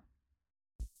no.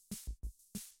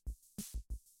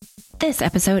 This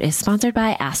episode is sponsored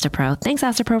by Astapro. Thanks,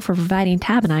 Astapro, for providing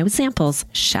Tab and I with samples.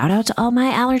 Shout out to all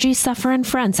my allergy suffering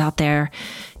friends out there.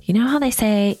 You know how they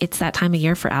say it's that time of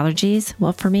year for allergies?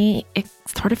 Well, for me, it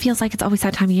sort of feels like it's always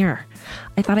that time of year.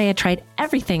 I thought I had tried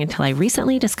everything until I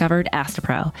recently discovered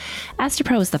Astapro.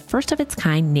 Astapro is the first of its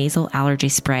kind nasal allergy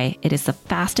spray. It is the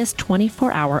fastest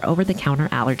 24-hour over-the-counter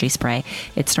allergy spray.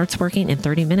 It starts working in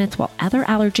 30 minutes while other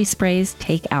allergy sprays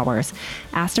take hours.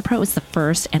 Astapro is the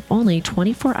first and only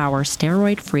 24-hour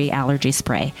steroid-free allergy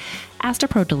spray.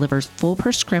 Astapro delivers full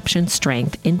prescription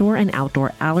strength indoor and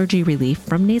outdoor allergy relief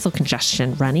from nasal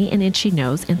congestion, runny and itchy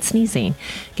nose, and sneezing.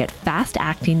 Get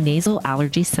fast-acting nasal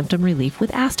allergy symptom relief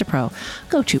with Astapro.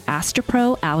 Go to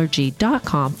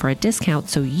astaproallergy.com for a discount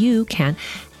so you can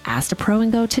Astapro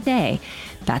and go today.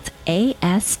 That's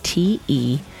ASTEPRO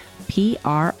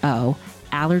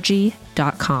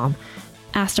allergy.com.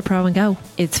 Astapro and go.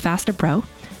 It's faster, bro.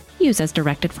 Use as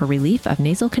directed for relief of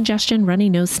nasal congestion, runny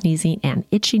nose, sneezing, and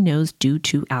itchy nose due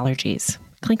to allergies.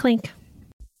 Clink, clink.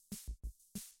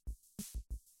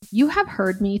 You have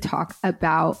heard me talk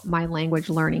about my language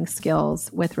learning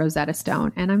skills with Rosetta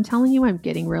Stone, and I'm telling you, I'm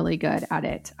getting really good at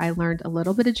it. I learned a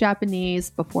little bit of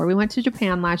Japanese before we went to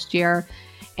Japan last year,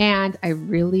 and I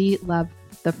really love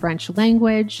the French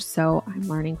language, so I'm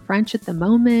learning French at the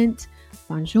moment.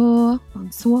 Bonjour,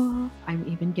 bonsoir. I'm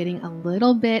even getting a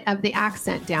little bit of the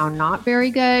accent down. Not very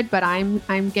good, but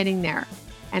I'm getting there.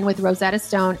 And with Rosetta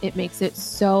Stone, it makes it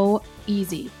so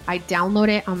easy. I download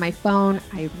it on my phone.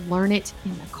 I learn it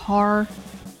in the car.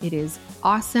 It is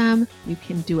awesome. You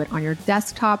can do it on your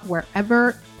desktop,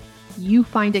 wherever you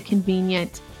find it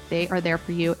convenient. They are there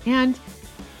for you. And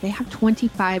they have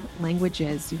 25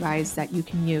 languages, you guys, that you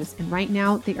can use. And right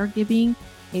now they are giving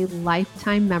a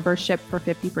lifetime membership for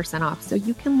 50% off. So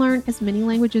you can learn as many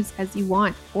languages as you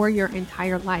want for your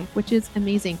entire life, which is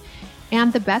amazing.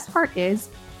 And the best part is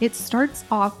it starts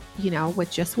off,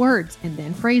 with just words and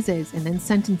then phrases and then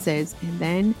sentences. And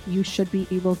then you should be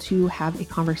able to have a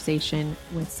conversation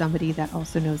with somebody that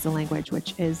also knows the language,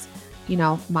 which is,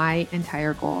 my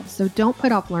entire goal. So don't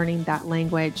put off learning that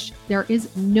language. There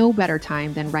is no better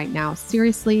time than right now.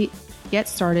 Seriously, get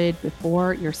started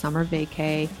before your summer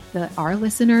vacay. Our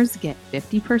listeners get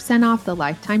 50% off the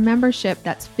lifetime membership.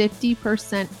 That's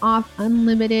 50% off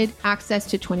unlimited access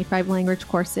to 25 language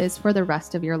courses for the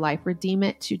rest of your life. Redeem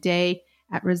it today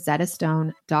at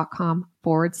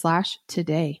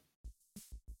rosettastone.com/today.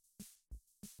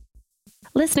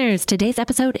 Listeners, today's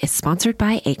episode is sponsored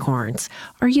by Acorns.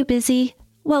 Are you busy?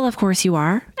 Well, of course you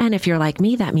are. And if you're like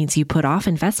me, that means you put off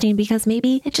investing because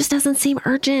maybe it just doesn't seem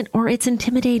urgent or it's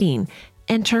intimidating.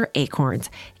 Enter Acorns.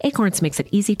 Acorns makes it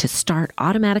easy to start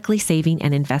automatically saving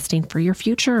and investing for your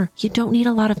future. You don't need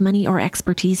a lot of money or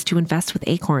expertise to invest with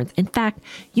Acorns. In fact,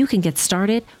 you can get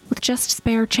started with just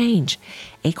spare change.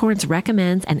 Acorns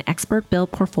recommends an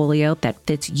expert-built portfolio that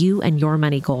fits you and your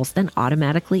money goals, then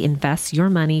automatically invests your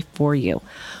money for you.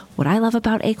 What I love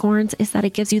about Acorns is that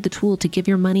it gives you the tool to give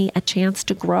your money a chance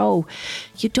to grow.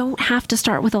 You don't have to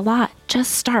start with a lot.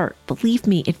 Just start. Believe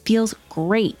me, it feels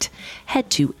great. Head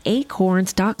to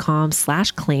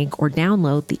acorns.com/clink or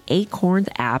download the Acorns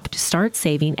app to start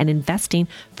saving and investing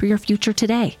for your future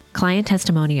today. Client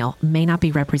testimonial may not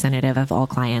be representative of all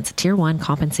clients. Tier 1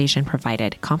 compensation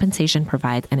provided. Compensation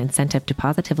provides an incentive to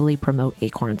positively promote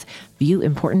Acorns. View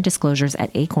important disclosures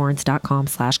at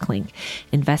acorns.com/clink.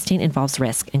 Investing involves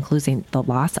risk, including the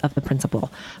loss of the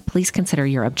principal. Please consider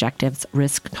your objectives,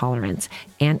 risk tolerance,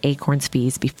 and Acorns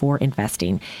fees before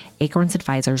investing. Acorns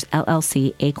Advisors,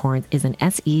 LLC. Acorns is an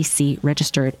SEC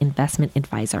registered investment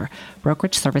advisor.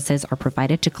 Brokerage services are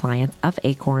provided to clients of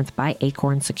Acorns by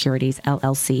Acorns Securities,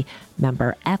 LLC,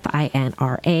 member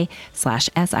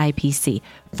FINRA/SIPC.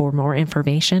 For more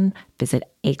information, visit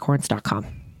acorns.com.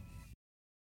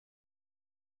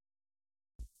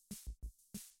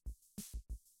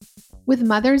 With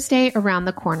Mother's Day around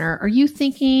the corner, are you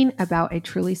thinking about a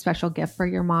truly special gift for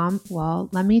your mom? Well,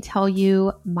 let me tell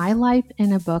you,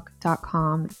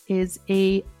 mylifeinabook.com is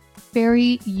a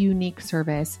very unique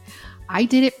service. I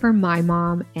did it for my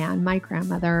mom and my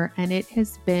grandmother, and it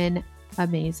has been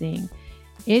amazing.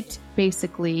 It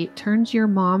basically turns your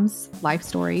mom's life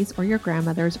stories or your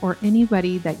grandmother's or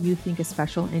anybody that you think is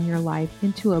special in your life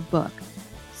into a book.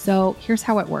 So here's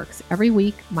how it works. Every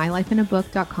week,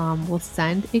 mylifeinabook.com will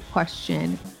send a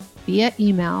question via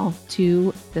email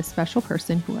to the special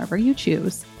person, whoever you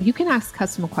choose. You can ask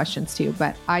custom questions too,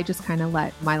 but I just kind of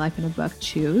let My Life in a Book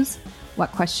choose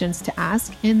what questions to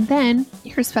ask. And then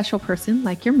your special person,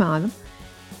 like your mom,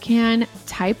 can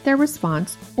type their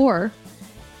response or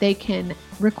they can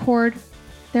record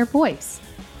their voice.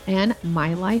 And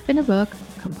My Life in a Book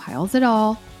compiles it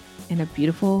all in a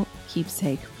beautiful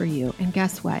keepsake for you. And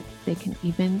guess what? They can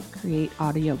even create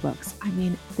audiobooks. I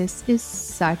mean, this is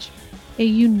such a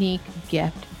unique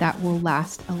gift that will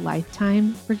last a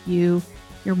lifetime for you,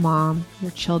 your mom,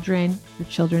 your children, your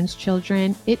children's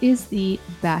children. It is the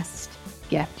best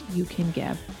gift you can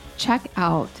give. Check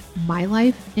out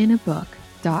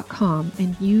mylifeinabook.com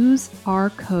and use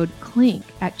our code CLINK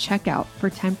at checkout for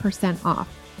 10% off.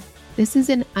 This is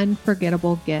an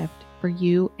unforgettable gift for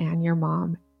you and your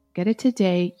mom. Get it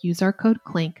today. Use our code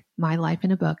CLINK,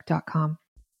 mylifeinabook.com.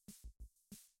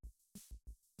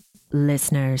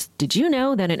 Listeners, did you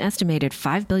know that an estimated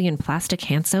 5 billion plastic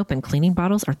hand soap and cleaning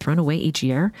bottles are thrown away each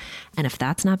year? And if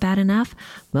that's not bad enough,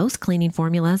 most cleaning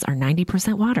formulas are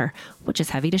 90% water, which is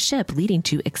heavy to ship, leading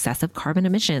to excessive carbon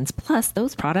emissions. Plus,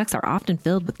 those products are often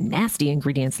filled with nasty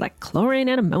ingredients like chlorine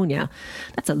and ammonia.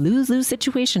 That's a lose-lose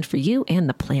situation for you and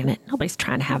the planet. Nobody's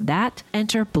trying to have that.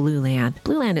 Enter Blueland.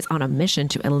 Blueland is on a mission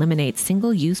to eliminate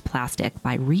single-use plastic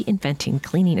by reinventing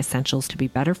cleaning essentials to be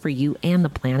better for you and the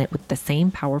planet with the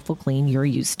same powerful clean you're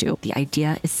used to. The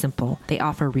idea is simple. They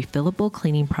offer refillable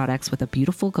cleaning products with a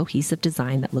beautiful cohesive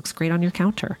design that looks great on your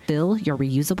counter. Fill your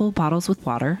reusable bottles with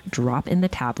water, drop in the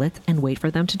tablets, and wait for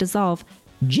them to dissolve.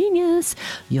 Genius!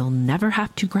 You'll never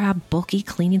have to grab bulky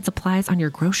cleaning supplies on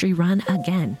your grocery run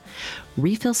again.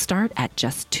 Refills start at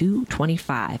just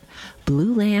 $2.25.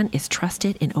 Blueland is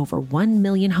trusted in over 1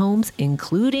 million homes,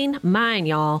 including mine,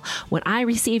 y'all. When I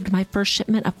received my first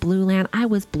shipment of Blueland, I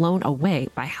was blown away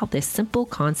by how this simple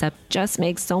concept just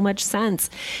makes so much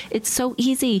sense. It's so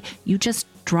easy. You just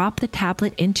drop the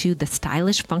tablet into the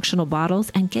stylish functional bottles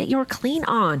and get your clean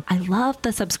on. I love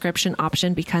the subscription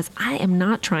option because I am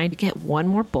not trying to get one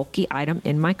more bulky item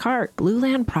in my cart.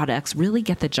 Blueland products really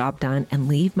get the job done and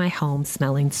leave my home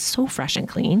smelling so fresh fresh and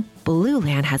clean? Blue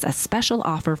Land has a special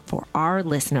offer for our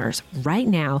listeners. Right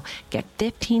now, get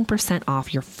 15%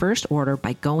 off your first order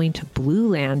by going to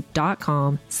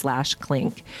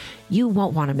blueland.com/clink. You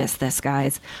won't want to miss this,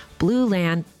 guys.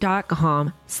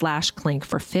 blueland.com/clink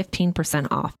for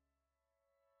 15% off.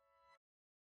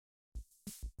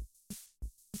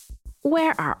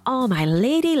 Where are all my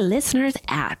lady listeners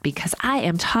at? Because I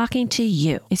am talking to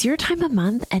you. Is your time of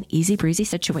month an easy breezy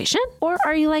situation? Or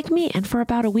are you like me and for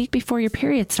about a week before your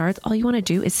period starts, all you want to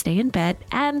do is stay in bed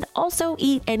and also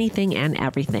eat anything and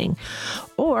everything?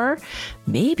 Or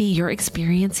maybe you're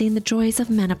experiencing the joys of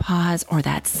menopause or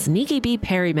that sneaky bee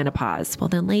perimenopause. Well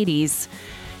then, ladies,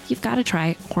 you've got to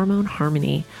try Hormone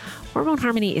Harmony. Hormone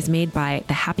Harmony is made by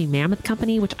the Happy Mammoth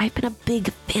Company, which I've been a big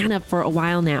fan of for a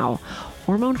while now.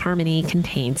 Hormone Harmony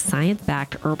contains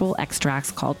science-backed herbal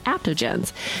extracts called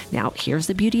adaptogens. Now, here's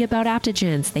the beauty about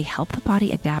adaptogens. They help the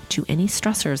body adapt to any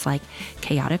stressors like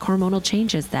chaotic hormonal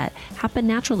changes that happen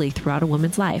naturally throughout a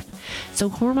woman's life. So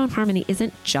Hormone Harmony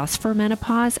isn't just for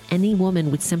menopause. Any woman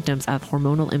with symptoms of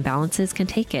hormonal imbalances can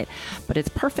take it, but it's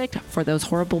perfect for those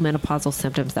horrible menopausal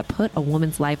symptoms that put a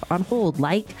woman's life on hold,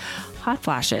 like hot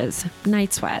flashes,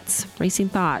 night sweats, racing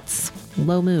thoughts,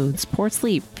 low moods, poor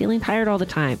sleep, feeling tired all the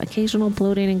time, occasional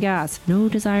bloating and gas, no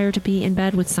desire to be in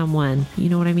bed with someone. You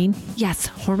know what I mean? Yes,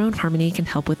 Hormone Harmony can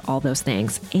help with all those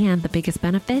things. And the biggest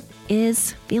benefit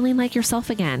is feeling like yourself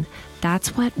again.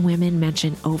 That's what women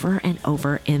mention over and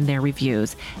over in their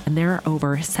reviews. And there are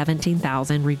over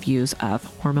 17,000 reviews of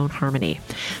Hormone Harmony.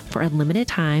 For a limited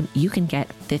time, you can get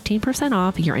 15%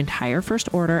 off your entire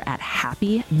first order at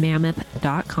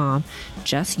happymammoth.com.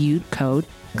 Just use code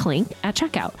CLINK at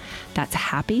checkout. That's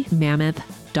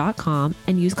happymammoth.com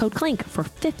and use code CLINK for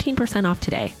 15% off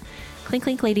today. Clink,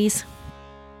 clink, ladies.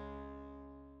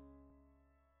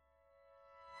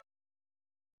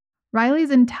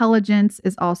 Riley's intelligence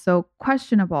is also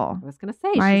questionable. I was going to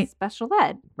say, Right. she's special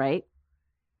ed, right?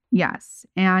 Yes.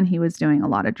 And he was doing a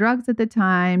lot of drugs at the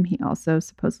time. He also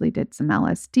supposedly did some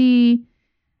LSD.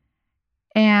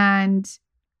 And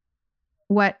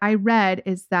what I read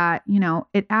is that,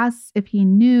 it asks if he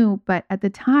knew, but at the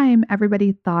time,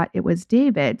 everybody thought it was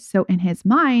David. So in his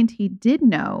mind, he did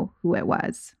know who it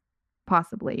was,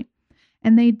 possibly.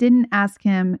 And they didn't ask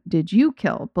him, did you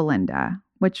kill Belinda?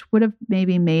 Which would have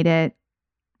maybe made it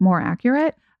more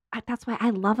accurate. That's why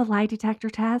I love a lie detector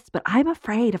test, but I'm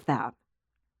afraid of them,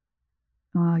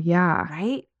 Oh, yeah.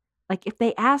 right? Like if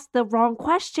they ask the wrong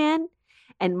question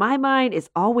and my mind is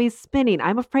always spinning,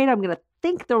 I'm afraid I'm going to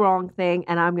think the wrong thing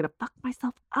and I'm going to fuck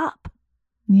myself up.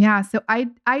 Yeah. So I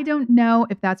don't know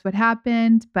if that's what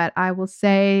happened, but I will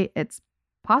say it's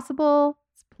possible.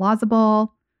 It's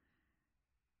plausible.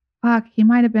 Fuck, he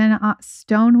might have been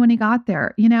stoned when he got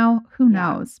there. Who Yeah.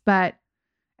 knows? But,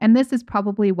 and this is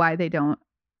probably why they don't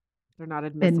They're not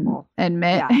admissible.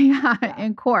 admit Yeah.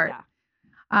 in court.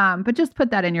 Yeah. But just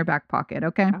put that in your back pocket.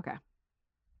 Okay. Okay.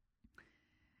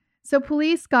 So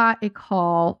police got a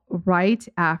call right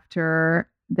after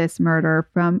this murder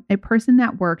from a person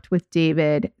that worked with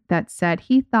David that said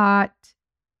he thought,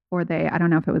 or they, I don't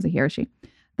know if it was a he or she,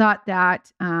 thought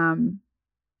that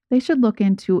they should look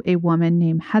into a woman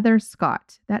named Heather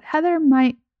Scott, that Heather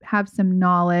might have some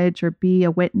knowledge or be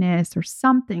a witness or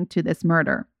something to this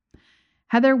murder.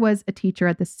 Heather was a teacher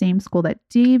at the same school that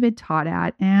David taught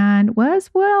at and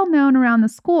was well known around the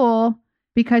school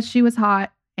because she was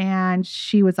hot and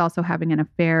she was also having an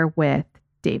affair with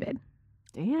David.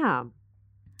 Damn.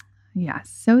 Yes.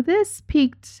 So this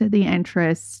piqued the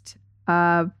interest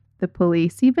of the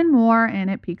police even more, and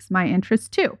it piques my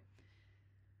interest too.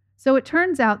 So it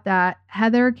turns out that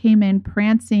Heather came in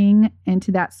prancing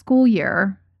into that school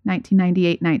year,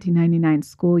 1998-1999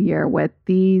 school year, with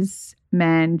these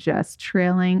men just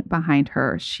trailing behind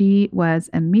her. She was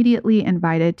immediately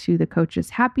invited to the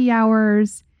coach's happy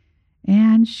hours,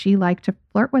 and she liked to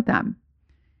flirt with them.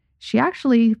 She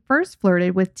actually first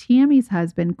flirted with Tammy's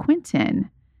husband,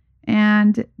 Quentin,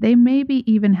 and they maybe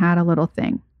even had a little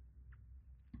thing.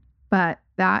 But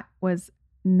that was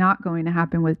not going to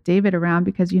happen with David around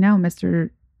because, Mr.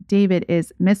 David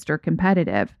is Mr.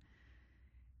 Competitive.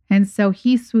 And so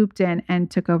he swooped in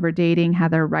and took over dating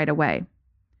Heather right away.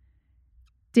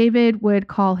 David would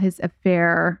call his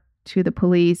affair to the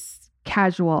police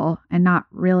casual and not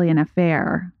really an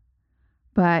affair.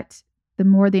 But the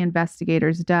more the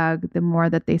investigators dug, the more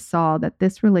that they saw that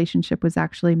this relationship was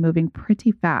actually moving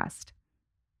pretty fast.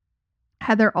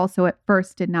 Heather also at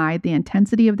first denied the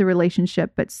intensity of the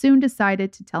relationship, but soon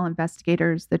decided to tell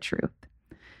investigators the truth.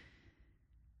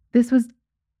 This was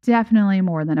definitely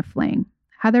more than a fling.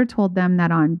 Heather told them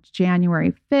that on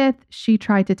January 5th, she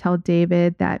tried to tell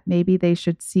David that maybe they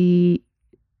should see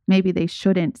maybe they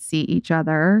shouldn't see each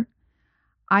other.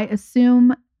 I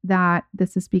assume that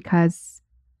this is because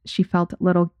she felt a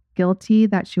little guilty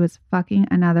that she was fucking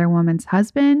another woman's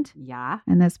husband. Yeah.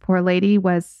 And this poor lady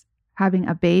was having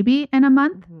a baby in a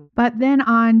month. Mhm. But then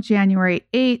on January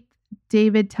 8th,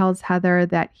 David tells Heather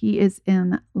that he is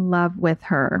in love with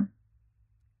her.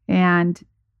 And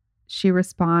she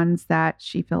responds that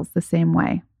she feels the same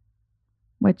way,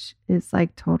 which is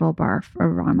like total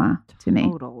barf-a-rama to me.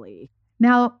 Totally.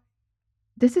 Now,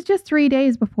 this is just 3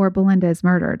 days before Belinda is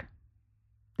murdered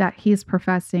that he's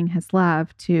professing his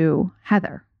love to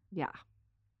Heather. Yeah.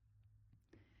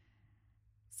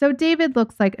 So David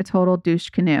looks like a total douche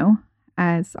canoe,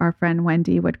 as our friend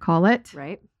Wendy would call it.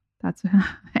 Right. That's That's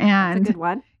and a good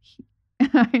one.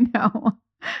 I know.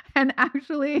 And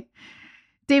actually,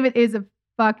 David is a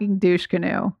fucking douche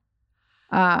canoe.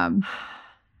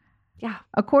 Yeah.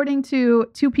 According to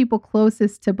two people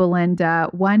closest to Belinda,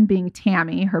 one being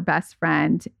Tammy, her best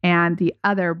friend, and the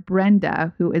other,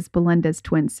 Brenda, who is Belinda's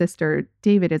twin sister,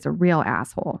 David is a real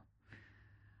asshole.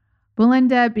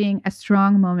 Belinda, being a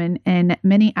strong woman in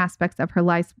many aspects of her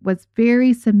life, was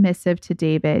very submissive to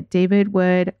David. David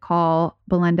would call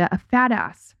Belinda a fat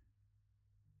ass.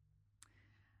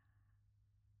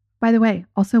 By the way,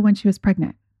 also when she was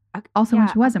pregnant. Also when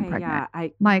she wasn't pregnant. Yeah.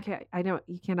 I know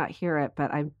you cannot hear it,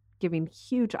 but I'm giving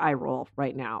huge eye roll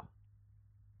right now.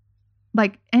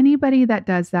 Like anybody that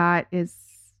does that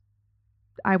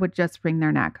I would just wring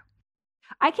their neck.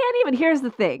 I can't even, here's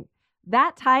the thing.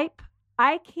 That type,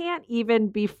 I can't even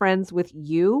be friends with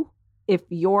you if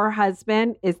your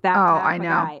husband is that type I of know.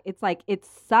 guy. It's like, it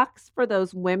sucks for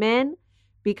those women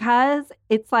because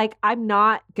it's like, I'm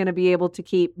not going to be able to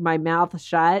keep my mouth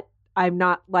shut. I'm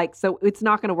not like, so it's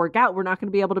not going to work out. We're not going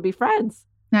to be able to be friends.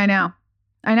 I know.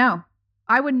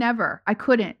 I would never. I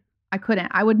couldn't.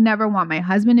 I would never want my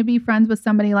husband to be friends with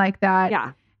somebody like that.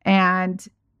 Yeah. And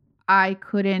I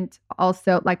couldn't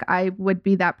also, like, I would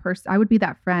be that person. I would be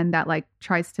that friend that like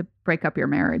tries to break up your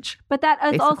marriage. But that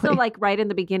is also basically. like right in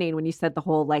the beginning when you said the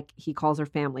whole, like, he calls her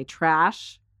family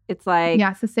trash. It's like,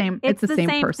 Yeah, it's the same. It's the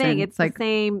same person. thing. It's like, the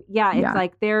same. Yeah. It's Yeah.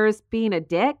 like there's being a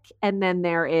dick and then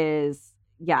there is,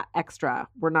 extra.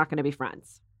 We're not going to be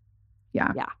friends.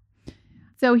 Yeah. Yeah.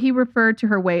 So he referred to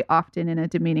her way often in a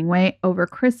demeaning way. Over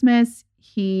Christmas,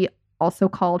 he also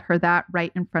called her that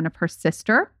right in front of her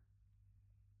sister.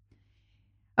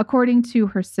 According to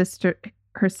her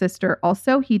sister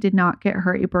also, he did not get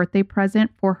her a birthday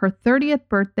present for her 30th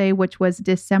birthday, which was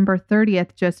December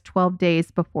 30th, just 12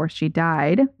 days before she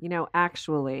died. You know,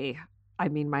 actually, I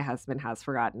mean, my husband has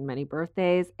forgotten many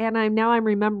birthdays, and I'm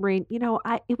remembering.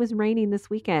 It was raining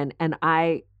this weekend, and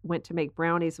I went to make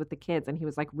brownies with the kids, and he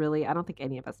was like, "Really? I don't think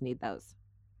any of us need those."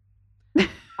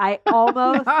 I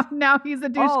almost. Now he's a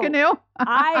douche canoe.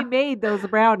 I made those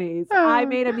brownies. I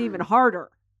made them even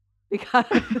harder because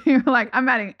You're like, I'm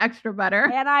adding extra butter.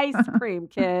 and ice cream,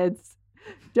 kids.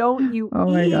 Don't you Oh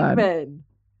my God. even?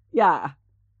 Yeah.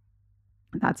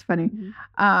 That's funny.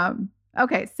 Mhm.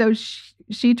 Okay, so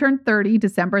she turned 30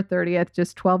 December 30th,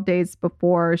 just 12 days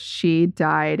before she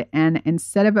died. And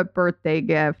instead of a birthday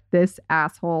gift, this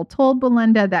asshole told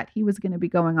Belinda that he was going to be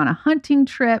going on a hunting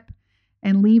trip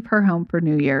and leave her home for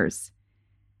New Year's.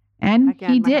 And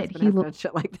Again, he my did. husband has done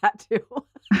shit like that too.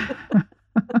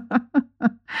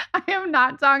 I am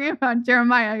not talking about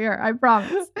Jeremiah here, I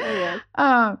promise.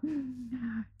 Yeah.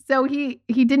 So he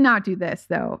did not do this,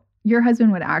 though. Your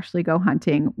husband would actually go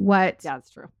hunting. What That's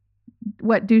true.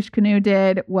 Douche Canoe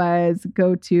did was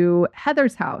go to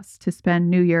Heather's house to spend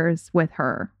New Year's with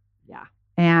her. Yeah.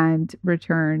 And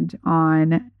returned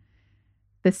on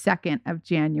the 2nd of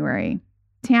January.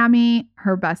 Tammy,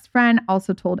 her best friend,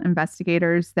 also told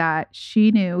investigators that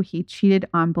she knew he cheated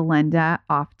on Belinda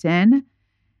often.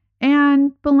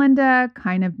 And Belinda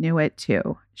kind of knew it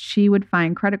too. She would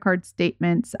find credit card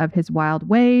statements of his wild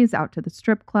ways out to the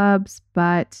strip clubs,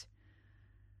 but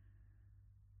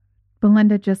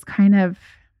Belinda just kind of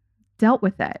dealt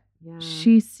with it. Yeah.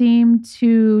 She seemed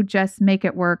to just make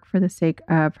it work for the sake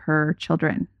of her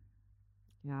children.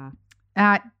 Yeah.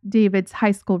 At David's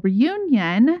high school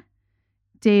reunion,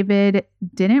 David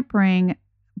didn't bring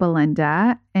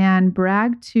Belinda and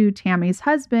bragged to Tammy's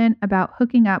husband about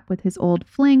hooking up with his old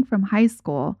fling from high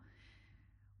school.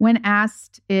 When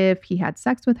asked if he had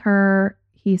sex with her,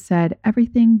 he said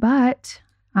everything but.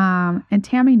 And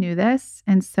Tammy knew this.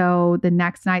 And so the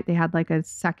next night they had like a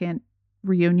second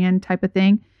reunion type of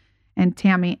thing. And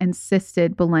Tammy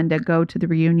insisted Belinda go to the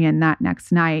reunion that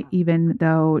next night, even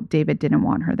though David didn't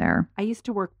want her there. I used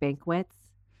to work banquets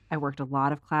I worked a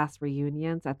lot of class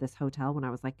reunions at this hotel when I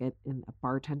was like a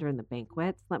bartender in the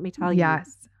banquets. Let me tell you,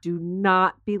 Yes. do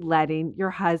not be letting your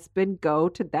husband go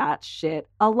to that shit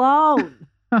alone.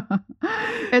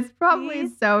 It's probably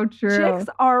These so true. Chicks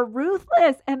are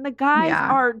ruthless and the guys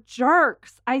Yeah. are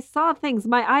jerks. I saw things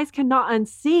my eyes cannot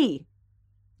unsee.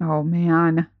 Oh,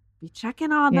 man. Be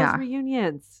checking on Yeah. those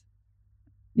reunions.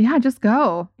 Yeah, just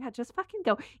go. Yeah, just fucking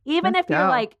go. Even Let's if you're go.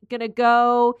 like gonna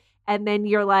go and then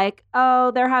you're like,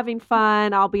 oh, they're having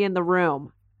fun. I'll be in the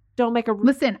room. Don't make a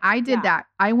Listen, I did Yeah. that.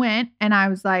 I went and I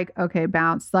was like, okay,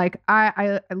 bounce. Like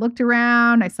I looked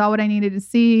around, I saw what I needed to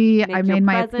see. Make I your made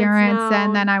my presence appearance known.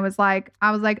 and then I was like,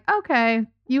 okay,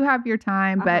 you have your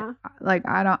time, but Uh-huh. like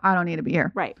I don't need to be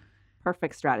here. Right.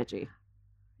 Perfect strategy.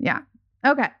 Yeah.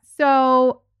 Okay.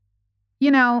 So,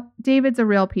 David's a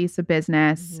real piece of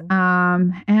business.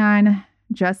 And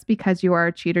just because you are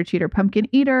a cheater, pumpkin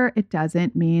eater, it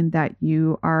doesn't mean that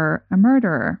you are a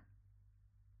murderer.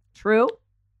 True.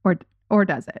 Or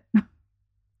does it?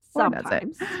 Or does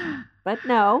it? Sometimes. But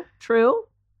no, true.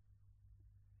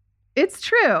 It's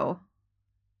true.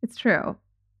 It's true.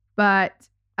 But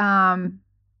let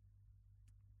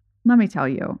me tell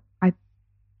you,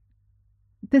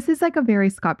 this is like a very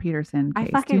Scott Peterson case.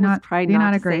 I fucking do you was not, trying do you not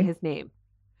not to agree? say his name.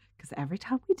 Because every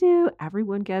time we do,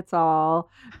 everyone gets all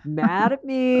mad at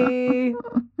me.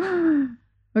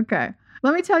 Okay.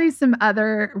 Let me tell you some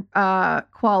other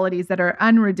qualities that are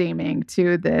unredeeming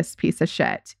to this piece of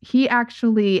shit. He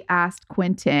actually asked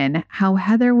Quentin how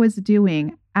Heather was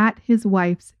doing at his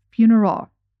wife's funeral.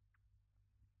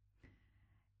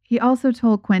 He also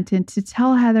told Quentin to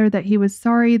tell Heather that he was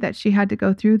sorry that she had to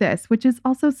go through this, which is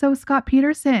also so Scott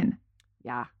Peterson.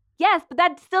 Yeah. Yes, but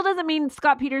that still doesn't mean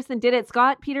Scott Peterson did it.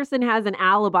 Scott Peterson has an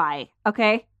alibi.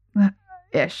 Okay.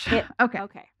 Ish. It- Okay.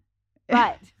 Okay.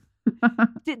 But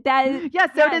did that. Yeah,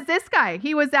 so does this guy.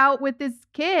 He was out with this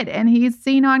kid and he's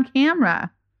seen on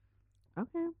camera.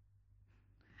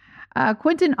 Okay.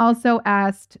 Quentin also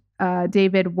asked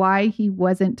David why he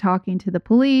wasn't talking to the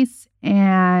police.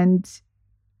 And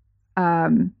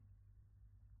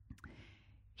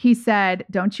he said,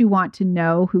 "Don't you want to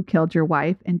know who killed your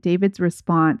wife?" And David's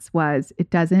response was, "It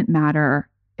doesn't matter.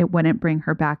 It wouldn't bring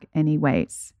her back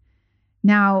anyways."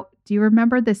 Now, do you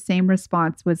remember the same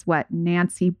response was what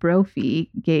Nancy Brophy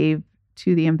gave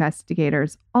to the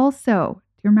investigators? Also,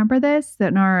 do you remember this?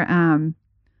 That in our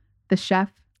the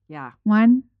chef Yeah.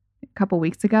 one a couple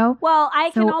weeks ago? Well,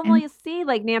 I can So, only see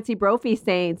like Nancy Brophy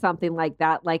saying something like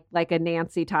that, like a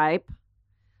Nancy type.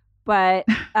 But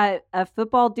a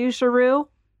football doucheroo,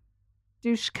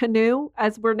 douche canoe,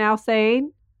 as we're now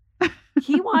saying,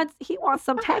 he wants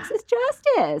some Texas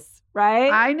justice,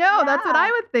 right? I know. That's what I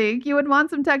would think. You would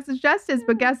want some Texas justice,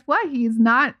 but guess what? He's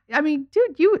not. I mean,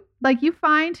 dude, you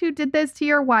find who did this to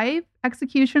your wife,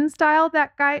 execution style.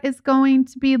 That guy is going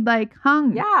to be like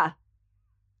hung, Yeah.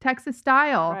 Texas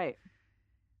style. Right.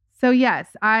 So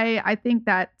yes, I think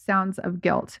that sounds of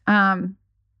guilt.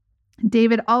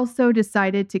 David also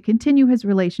decided to continue his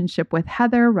relationship with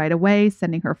Heather right away,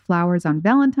 sending her flowers on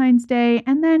Valentine's Day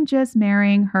and then just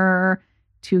marrying her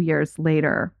 2 years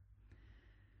later.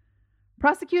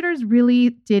 Prosecutors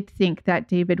really did think that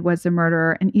David was a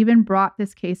murderer and even brought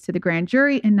this case to the grand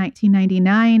jury in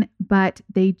 1999, but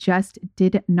they just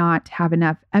did not have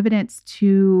enough evidence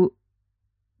to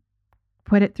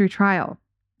put it through trial.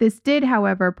 This did,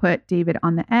 however, put David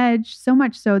on the edge, so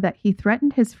much so that he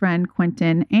threatened his friend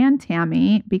Quentin and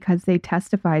Tammy because they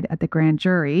testified at the grand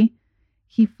jury.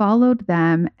 He followed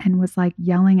them and was like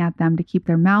yelling at them to keep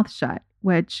their mouth shut,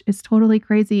 which is totally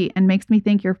crazy and makes me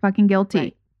think you're fucking guilty.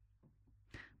 Right.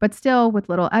 But still, with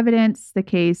little evidence, the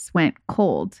case went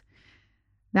cold.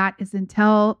 That is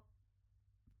until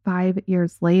 5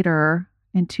 years later,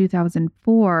 in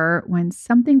 2004, when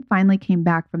something finally came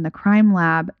back from the crime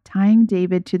lab tying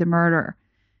David to the murder.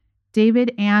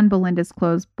 David and Belinda's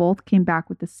clothes both came back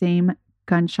with the same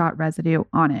gunshot residue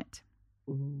on it.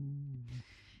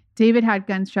 David had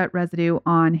gunshot residue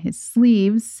on his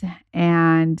sleeves,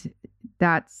 and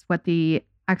that's what the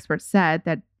experts said,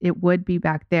 that it would be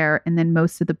back there. And then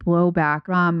most of the blowback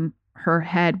from her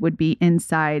head would be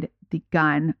inside the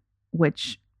gun,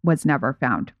 which was never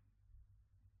found.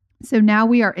 So now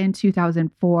we are in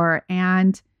 2004,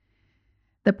 and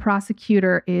the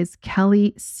prosecutor is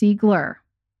Kelly Siegler.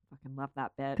 Fucking love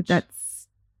that bitch.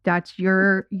 That's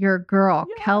your girl,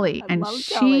 Yeah, Kelly. I And love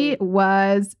she Kelly.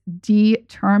 was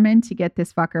determined to get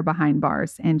this fucker behind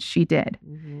bars, and she did.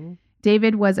 Mhm.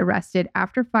 David was arrested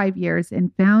after 5 years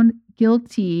and found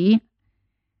guilty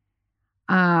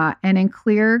and in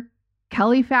clear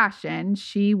Kelly fashion,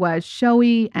 she was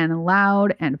showy and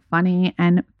loud and funny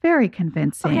and very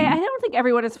convincing. Okay, I don't think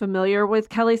everyone is familiar with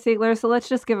Kelly Siegler, so let's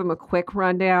just give them a quick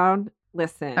rundown.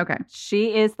 Listen, Okay.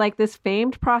 she is like this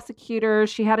famed prosecutor.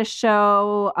 She had a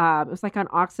show. It was like on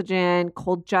Oxygen,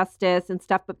 Cold Justice and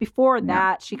stuff. But before Yeah.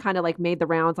 that, she kind of like made the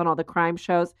rounds on all the crime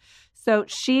shows. So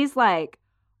she's like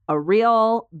a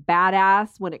real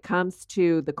badass when it comes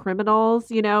to the criminals.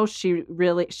 You know, she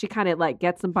kind of like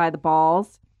gets them by the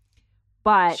balls.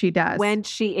 But She does. when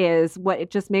she is, what it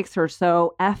just makes her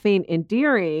so effing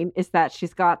endearing is that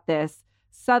she's got this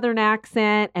Southern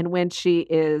accent. And when she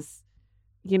is,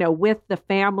 you know, with the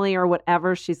family or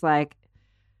whatever, she's like,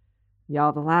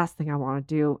 y'all, the last thing I want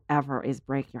to do ever is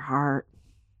break your heart.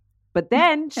 But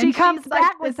then she And comes she's like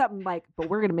back with this- something like, but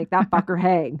we're going to make that fucker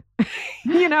hang.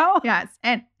 You know? Yes.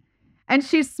 And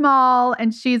she's small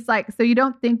and she's like, so you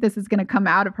don't think this is going to come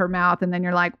out of her mouth. And then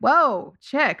you're like, whoa,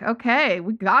 chick. Okay,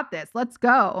 we got this. Let's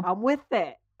go. I'm with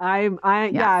it.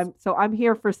 Yes. So I'm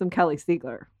here for some Kelly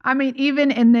Siegler. I mean, even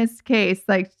in this case,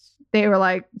 like they were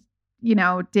like, you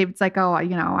know, David's like, oh,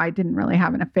 you know, I didn't really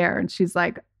have an affair. And she's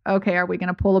like, okay, are we going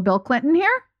to pull a Bill Clinton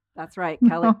here? That's right.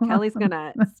 Kelly's going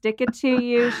to stick it to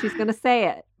you. She's going to say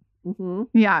it. Mm-hmm.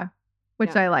 Yeah.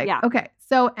 Which Yeah, I like. yeah. Okay.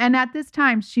 So, and at this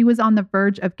time, she was on the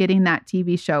verge of getting that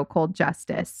TV show Cold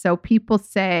Justice. So people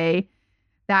say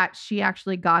that she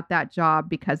actually got that job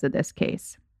because of this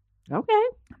case. Okay.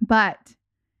 But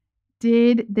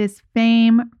did this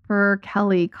fame for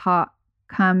Kelly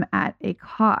come at a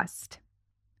cost?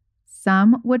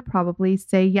 Some would probably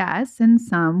say yes, and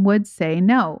some would say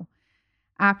no.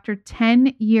 After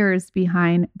 10 years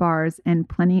behind bars and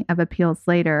plenty of appeals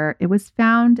later, it was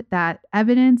found that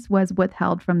evidence was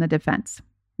withheld from the defense.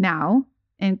 Now,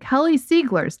 in Kelly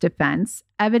Siegler's defense,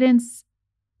 evidence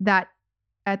that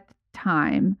at the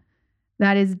time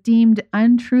that is deemed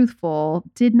untruthful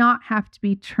did not have to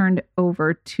be turned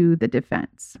over to the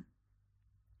defense,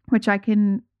 which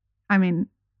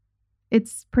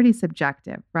it's pretty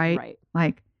subjective, right? Right.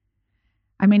 Like,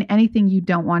 I mean, anything you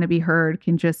don't want to be heard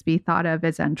can just be thought of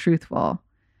as untruthful.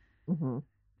 Mm-hmm.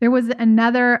 There was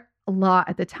another law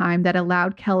at the time that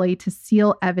allowed Kelly to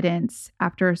seal evidence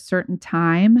after a certain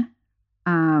time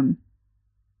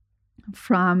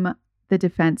from the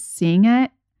defense seeing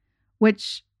it,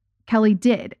 which Kelly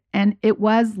did. And it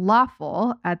was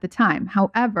lawful at the time.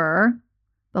 However,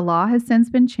 the law has since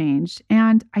been changed.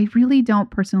 And I really don't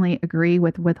personally agree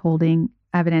with withholding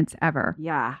evidence ever.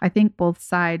 Yeah. I think both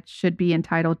sides should be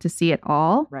entitled to see it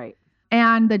all. Right.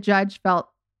 And the judge felt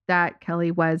that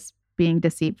Kelly was being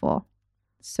deceitful.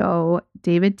 So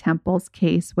David Temple's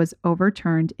case was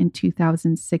overturned in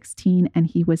 2016 and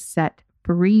he was set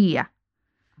free.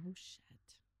 Oh, shit.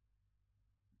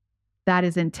 That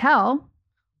is until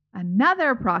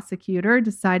another prosecutor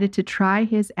decided to try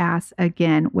his ass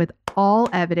again with all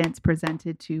evidence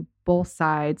presented to both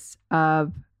sides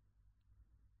of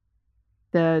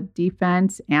the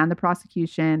defense and the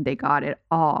prosecution. They got it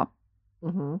all.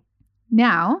 Mm-hmm.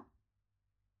 Now,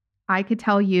 I could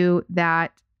tell you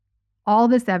that all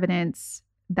this evidence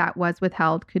that was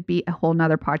withheld could be a whole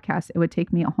nother podcast. It would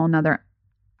take me a whole nother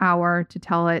hour to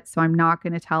tell it. So I'm not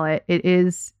going to tell it. It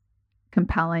is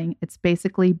compelling. It's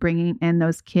basically bringing in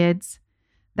those kids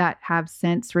that have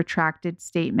since retracted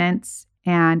statements.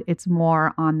 And it's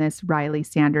more on this Riley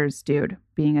Sanders dude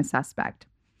being a suspect.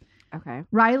 Okay.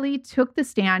 Riley took the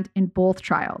stand in both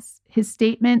trials. His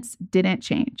statements didn't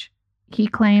change. He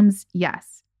claims,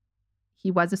 yes, he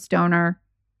was a stoner.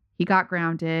 He got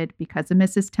grounded because of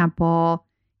Mrs. Temple.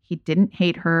 He didn't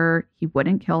hate her. He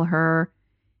wouldn't kill her.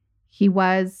 He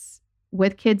was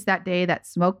with kids that day that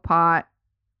smoked pot,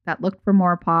 that looked for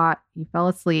more pot. He fell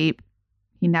asleep.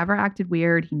 He never acted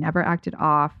weird. He never acted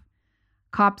off.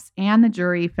 Cops and the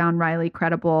jury found Riley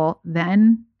credible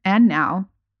then and now.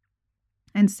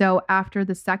 And so after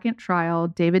the second trial,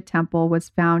 David Temple was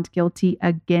found guilty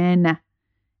again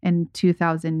in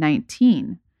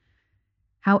 2019.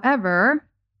 However,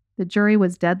 the jury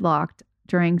was deadlocked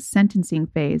during sentencing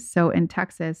phase. So in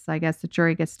Texas, I guess the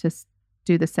jury gets to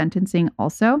do the sentencing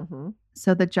also. Mm-hmm.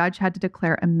 So the judge had to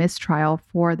declare a mistrial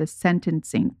for the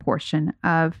sentencing portion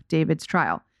of David's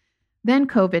trial. Then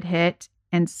COVID hit,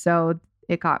 and so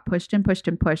it got pushed and pushed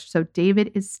and pushed. So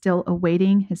David is still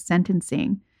awaiting his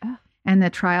sentencing. Oh. And the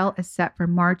trial is set for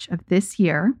March of this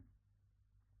year.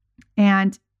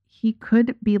 And he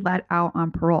could be let out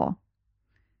on parole.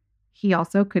 He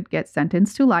also could get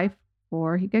sentenced to life,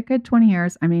 or he could get 20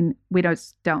 years. I mean, we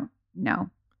just don't know.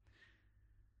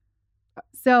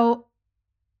 So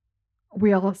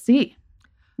we'll see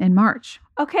in March.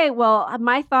 Okay, well,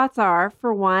 my thoughts are,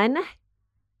 for one,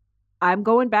 I'm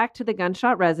going back to the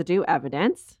gunshot residue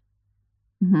evidence.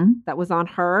 Mhm. that was on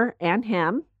her and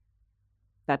him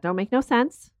that don't make no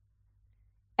sense.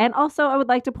 And also, I would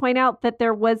like to point out that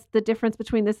there was the difference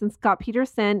between this and Scott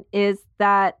Peterson is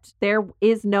that there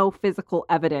is no physical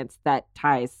evidence that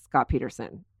ties Scott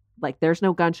Peterson. Like, there's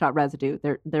no gunshot residue.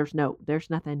 There's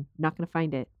nothing. Not going to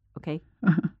find it. Okay.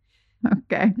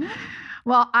 Okay.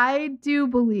 Well, I do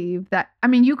believe that,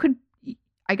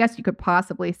 I guess you could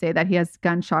possibly say that he has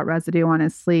gunshot residue on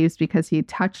his sleeves because he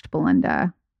touched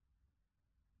Belinda.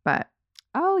 But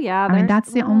Oh yeah.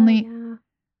 that's the only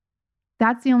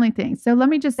thing. So let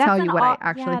me just tell you what I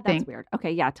actually That's think. weird.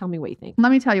 Okay. Yeah. Tell me what you think.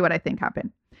 Let me tell you what I think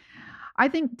happened. I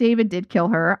think David did kill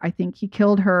her. I think he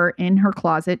killed her in her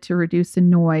closet to reduce the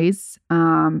noise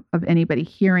of anybody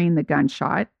hearing the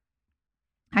gunshot.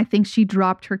 I think she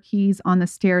dropped her keys on the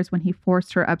stairs when he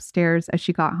forced her upstairs as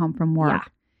she got home from work. Yeah.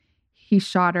 He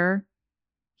shot her.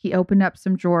 He opened up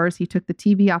some drawers. He took the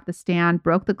TV off the stand,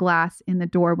 broke the glass in the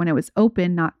door when it was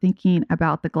open, not thinking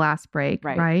about the glass break,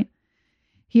 right?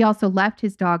 He also left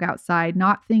his dog outside,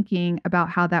 not thinking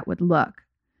about how that would look.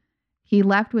 He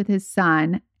left with his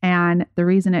son, and the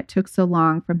reason it took so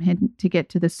long from him to get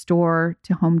to the store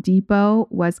to Home Depot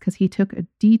was because he took a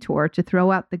detour to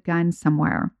throw out the gun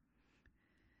somewhere.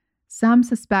 Some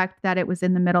suspect that it was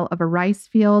in the middle of a rice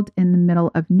field in the middle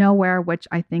of nowhere, which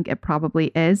I think it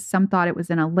probably is. Some thought it was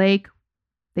in a lake.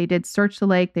 They did search the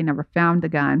lake. They never found the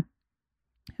gun.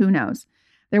 Who knows?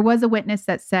 There was a witness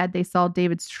that said they saw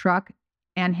David's truck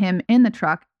and him in the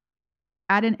truck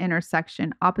at an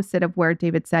intersection opposite of where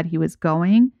David said he was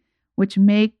going, which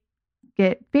make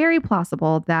it very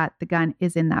plausible that the gun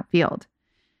is in that field.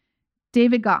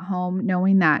 David got home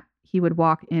knowing that he would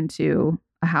walk into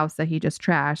a house that he just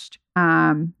trashed.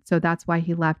 So that's why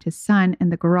he left his son in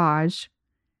the garage,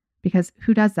 because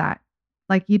who does that?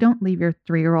 Like, you don't leave your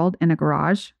 3-year-old in a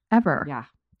garage ever. Yeah.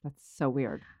 That's so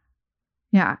weird.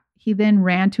 Yeah. He then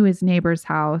ran to his neighbor's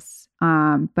house,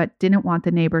 but didn't want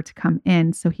the neighbor to come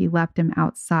in. So he left him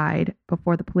outside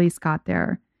before the police got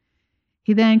there.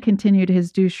 He then continued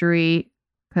his douchery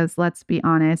because, let's be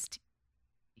honest,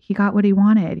 he got what he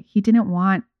wanted. He didn't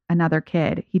want another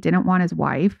kid. He didn't want his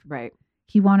wife. Right.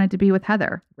 He wanted to be with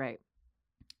Heather. Right.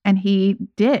 And he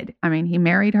did. He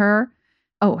married her.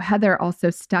 Oh, Heather also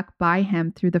stuck by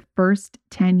him through the first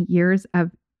 10 years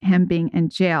of him being in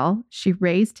jail. She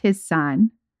raised his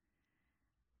son.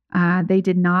 They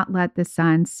did not let the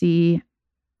son see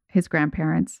his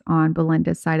grandparents on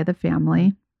Belinda's side of the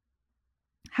family.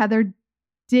 Heather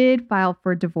did file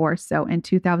for divorce, though, in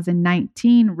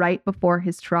 2019, right before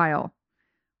his trial,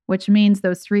 which means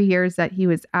those 3 years that he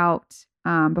was out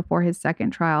before his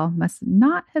second trial must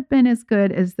not have been as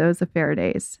good as those affair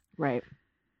days. Right.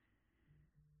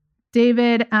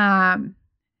 David's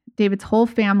whole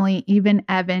family, even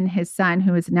Evan, his son,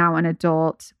 who is now an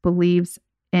adult, believes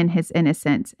in his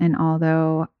innocence. And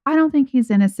although I don't think he's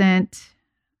innocent,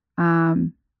 I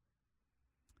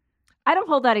don't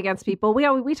hold that against people.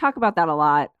 We talk about that a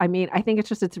lot. I think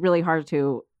it's really hard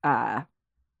to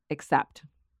accept.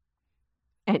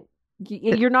 And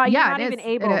you're not even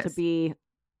able to be.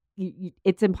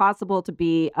 It's impossible to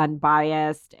be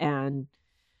unbiased, and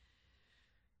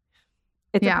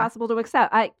it's impossible to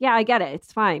accept. I get it.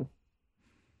 It's fine.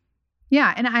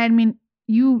 Yeah, and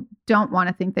you don't want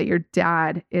to think that your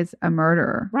dad is a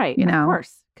murderer, right? You know, of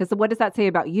course. Because what does that say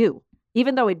about you?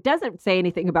 Even though it doesn't say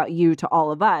anything about you to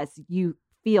all of us, you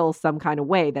feel some kind of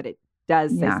way that it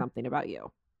does say something about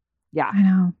you. Yeah, I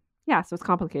know. Yeah, so it's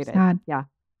complicated. Sad. Yeah,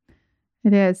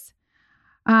 it is.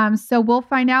 So we'll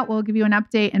find out. We'll give you an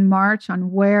update in March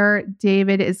on where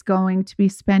David is going to be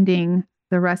spending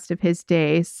the rest of his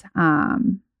days.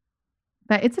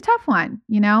 But it's a tough one,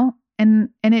 you know, and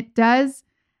it does.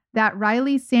 That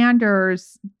Riley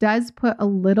Sanders does put a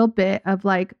little bit of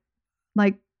like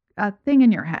a thing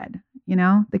in your head. You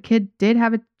know, the kid did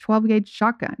have a 12-gauge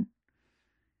shotgun.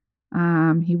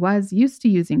 He was used to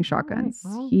using shotguns.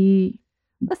 Right, well,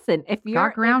 Listen, if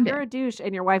you're a douche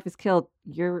and your wife is killed,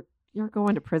 you're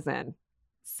going to prison.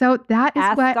 So that is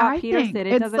Ask what Scott I Peterson. think.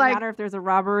 It doesn't matter if there's a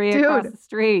robbery across the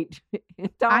street.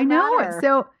 It don't I know. matter.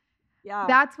 So yeah,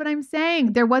 that's what I'm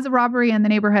saying. There was a robbery in the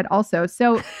neighborhood also.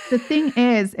 So the thing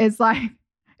is like,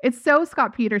 it's so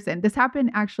Scott Peterson. This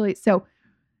happened actually. So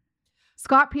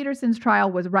Scott Peterson's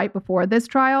trial was right before this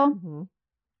trial. Mm-hmm.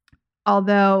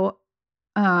 Although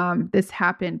this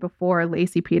happened before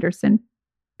Lacey Peterson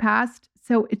passed.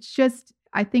 So it's just,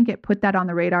 I think it put that on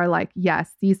the radar. Like,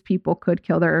 yes, these people could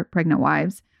kill their pregnant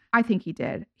wives. I think he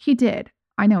did. He did.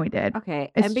 I know he did.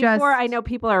 Okay. It's and before I know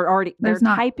people are already, they're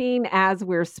typing as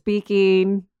we're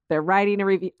speaking. They're writing a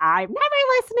review. I'm never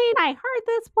listening. I heard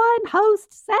this one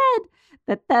host said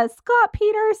that the Scott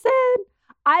Peterson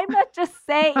I'm not just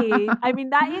saying. I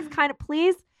mean, that is kind of,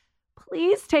 please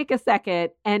take a second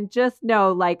and just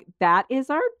know, like, that is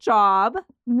our job,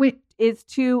 is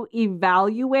to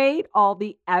evaluate all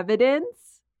the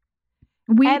evidence.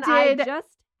 I just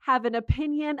have an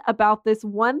opinion about this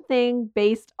one thing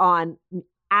based on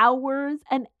hours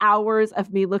and hours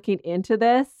of me looking into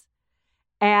this.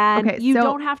 And you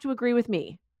don't have to agree with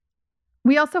me.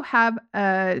 We also have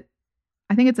I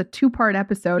think it's a 2-part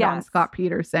episode on Scott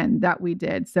Peterson that we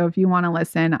did. So if you want to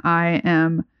listen, I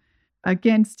am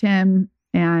against him.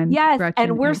 And Gretchen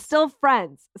and we're still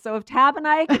friends. So if Tab and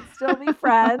I can still be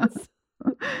friends,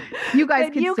 you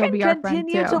guys can still be our friends too. You can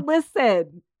continue to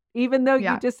listen, even though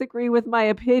you disagree with my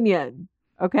opinion.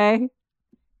 Okay?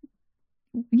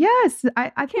 Yes.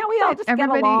 I can't we all just get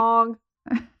along?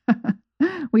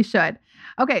 We should.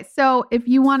 Okay. So if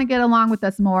you want to get along with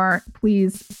us more,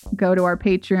 please go to our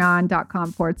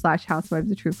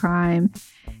patreon.com/Housewives of True Crime.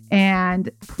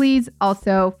 And please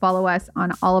also follow us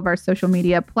on all of our social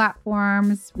media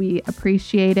platforms. We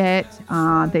appreciate it.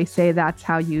 They say that's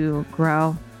how you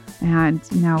grow. And,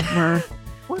 you know,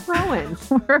 we're growing.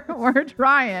 we're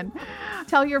trying.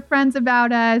 Tell your friends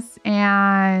about us.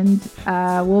 And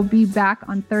we'll be back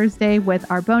on Thursday with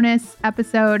our bonus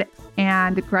episode.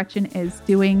 And Gretchen is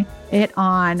doing it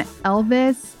on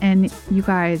Elvis. And you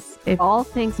guys, if all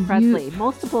things Presley,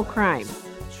 multiple crimes.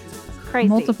 Crazy.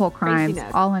 Multiple crimes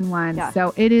all in one. Yeah.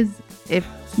 So it is, if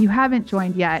you haven't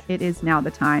joined yet, it is now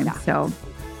the time. Yeah. So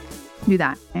do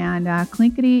that. And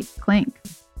clinkety clink.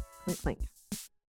 Clink, clink.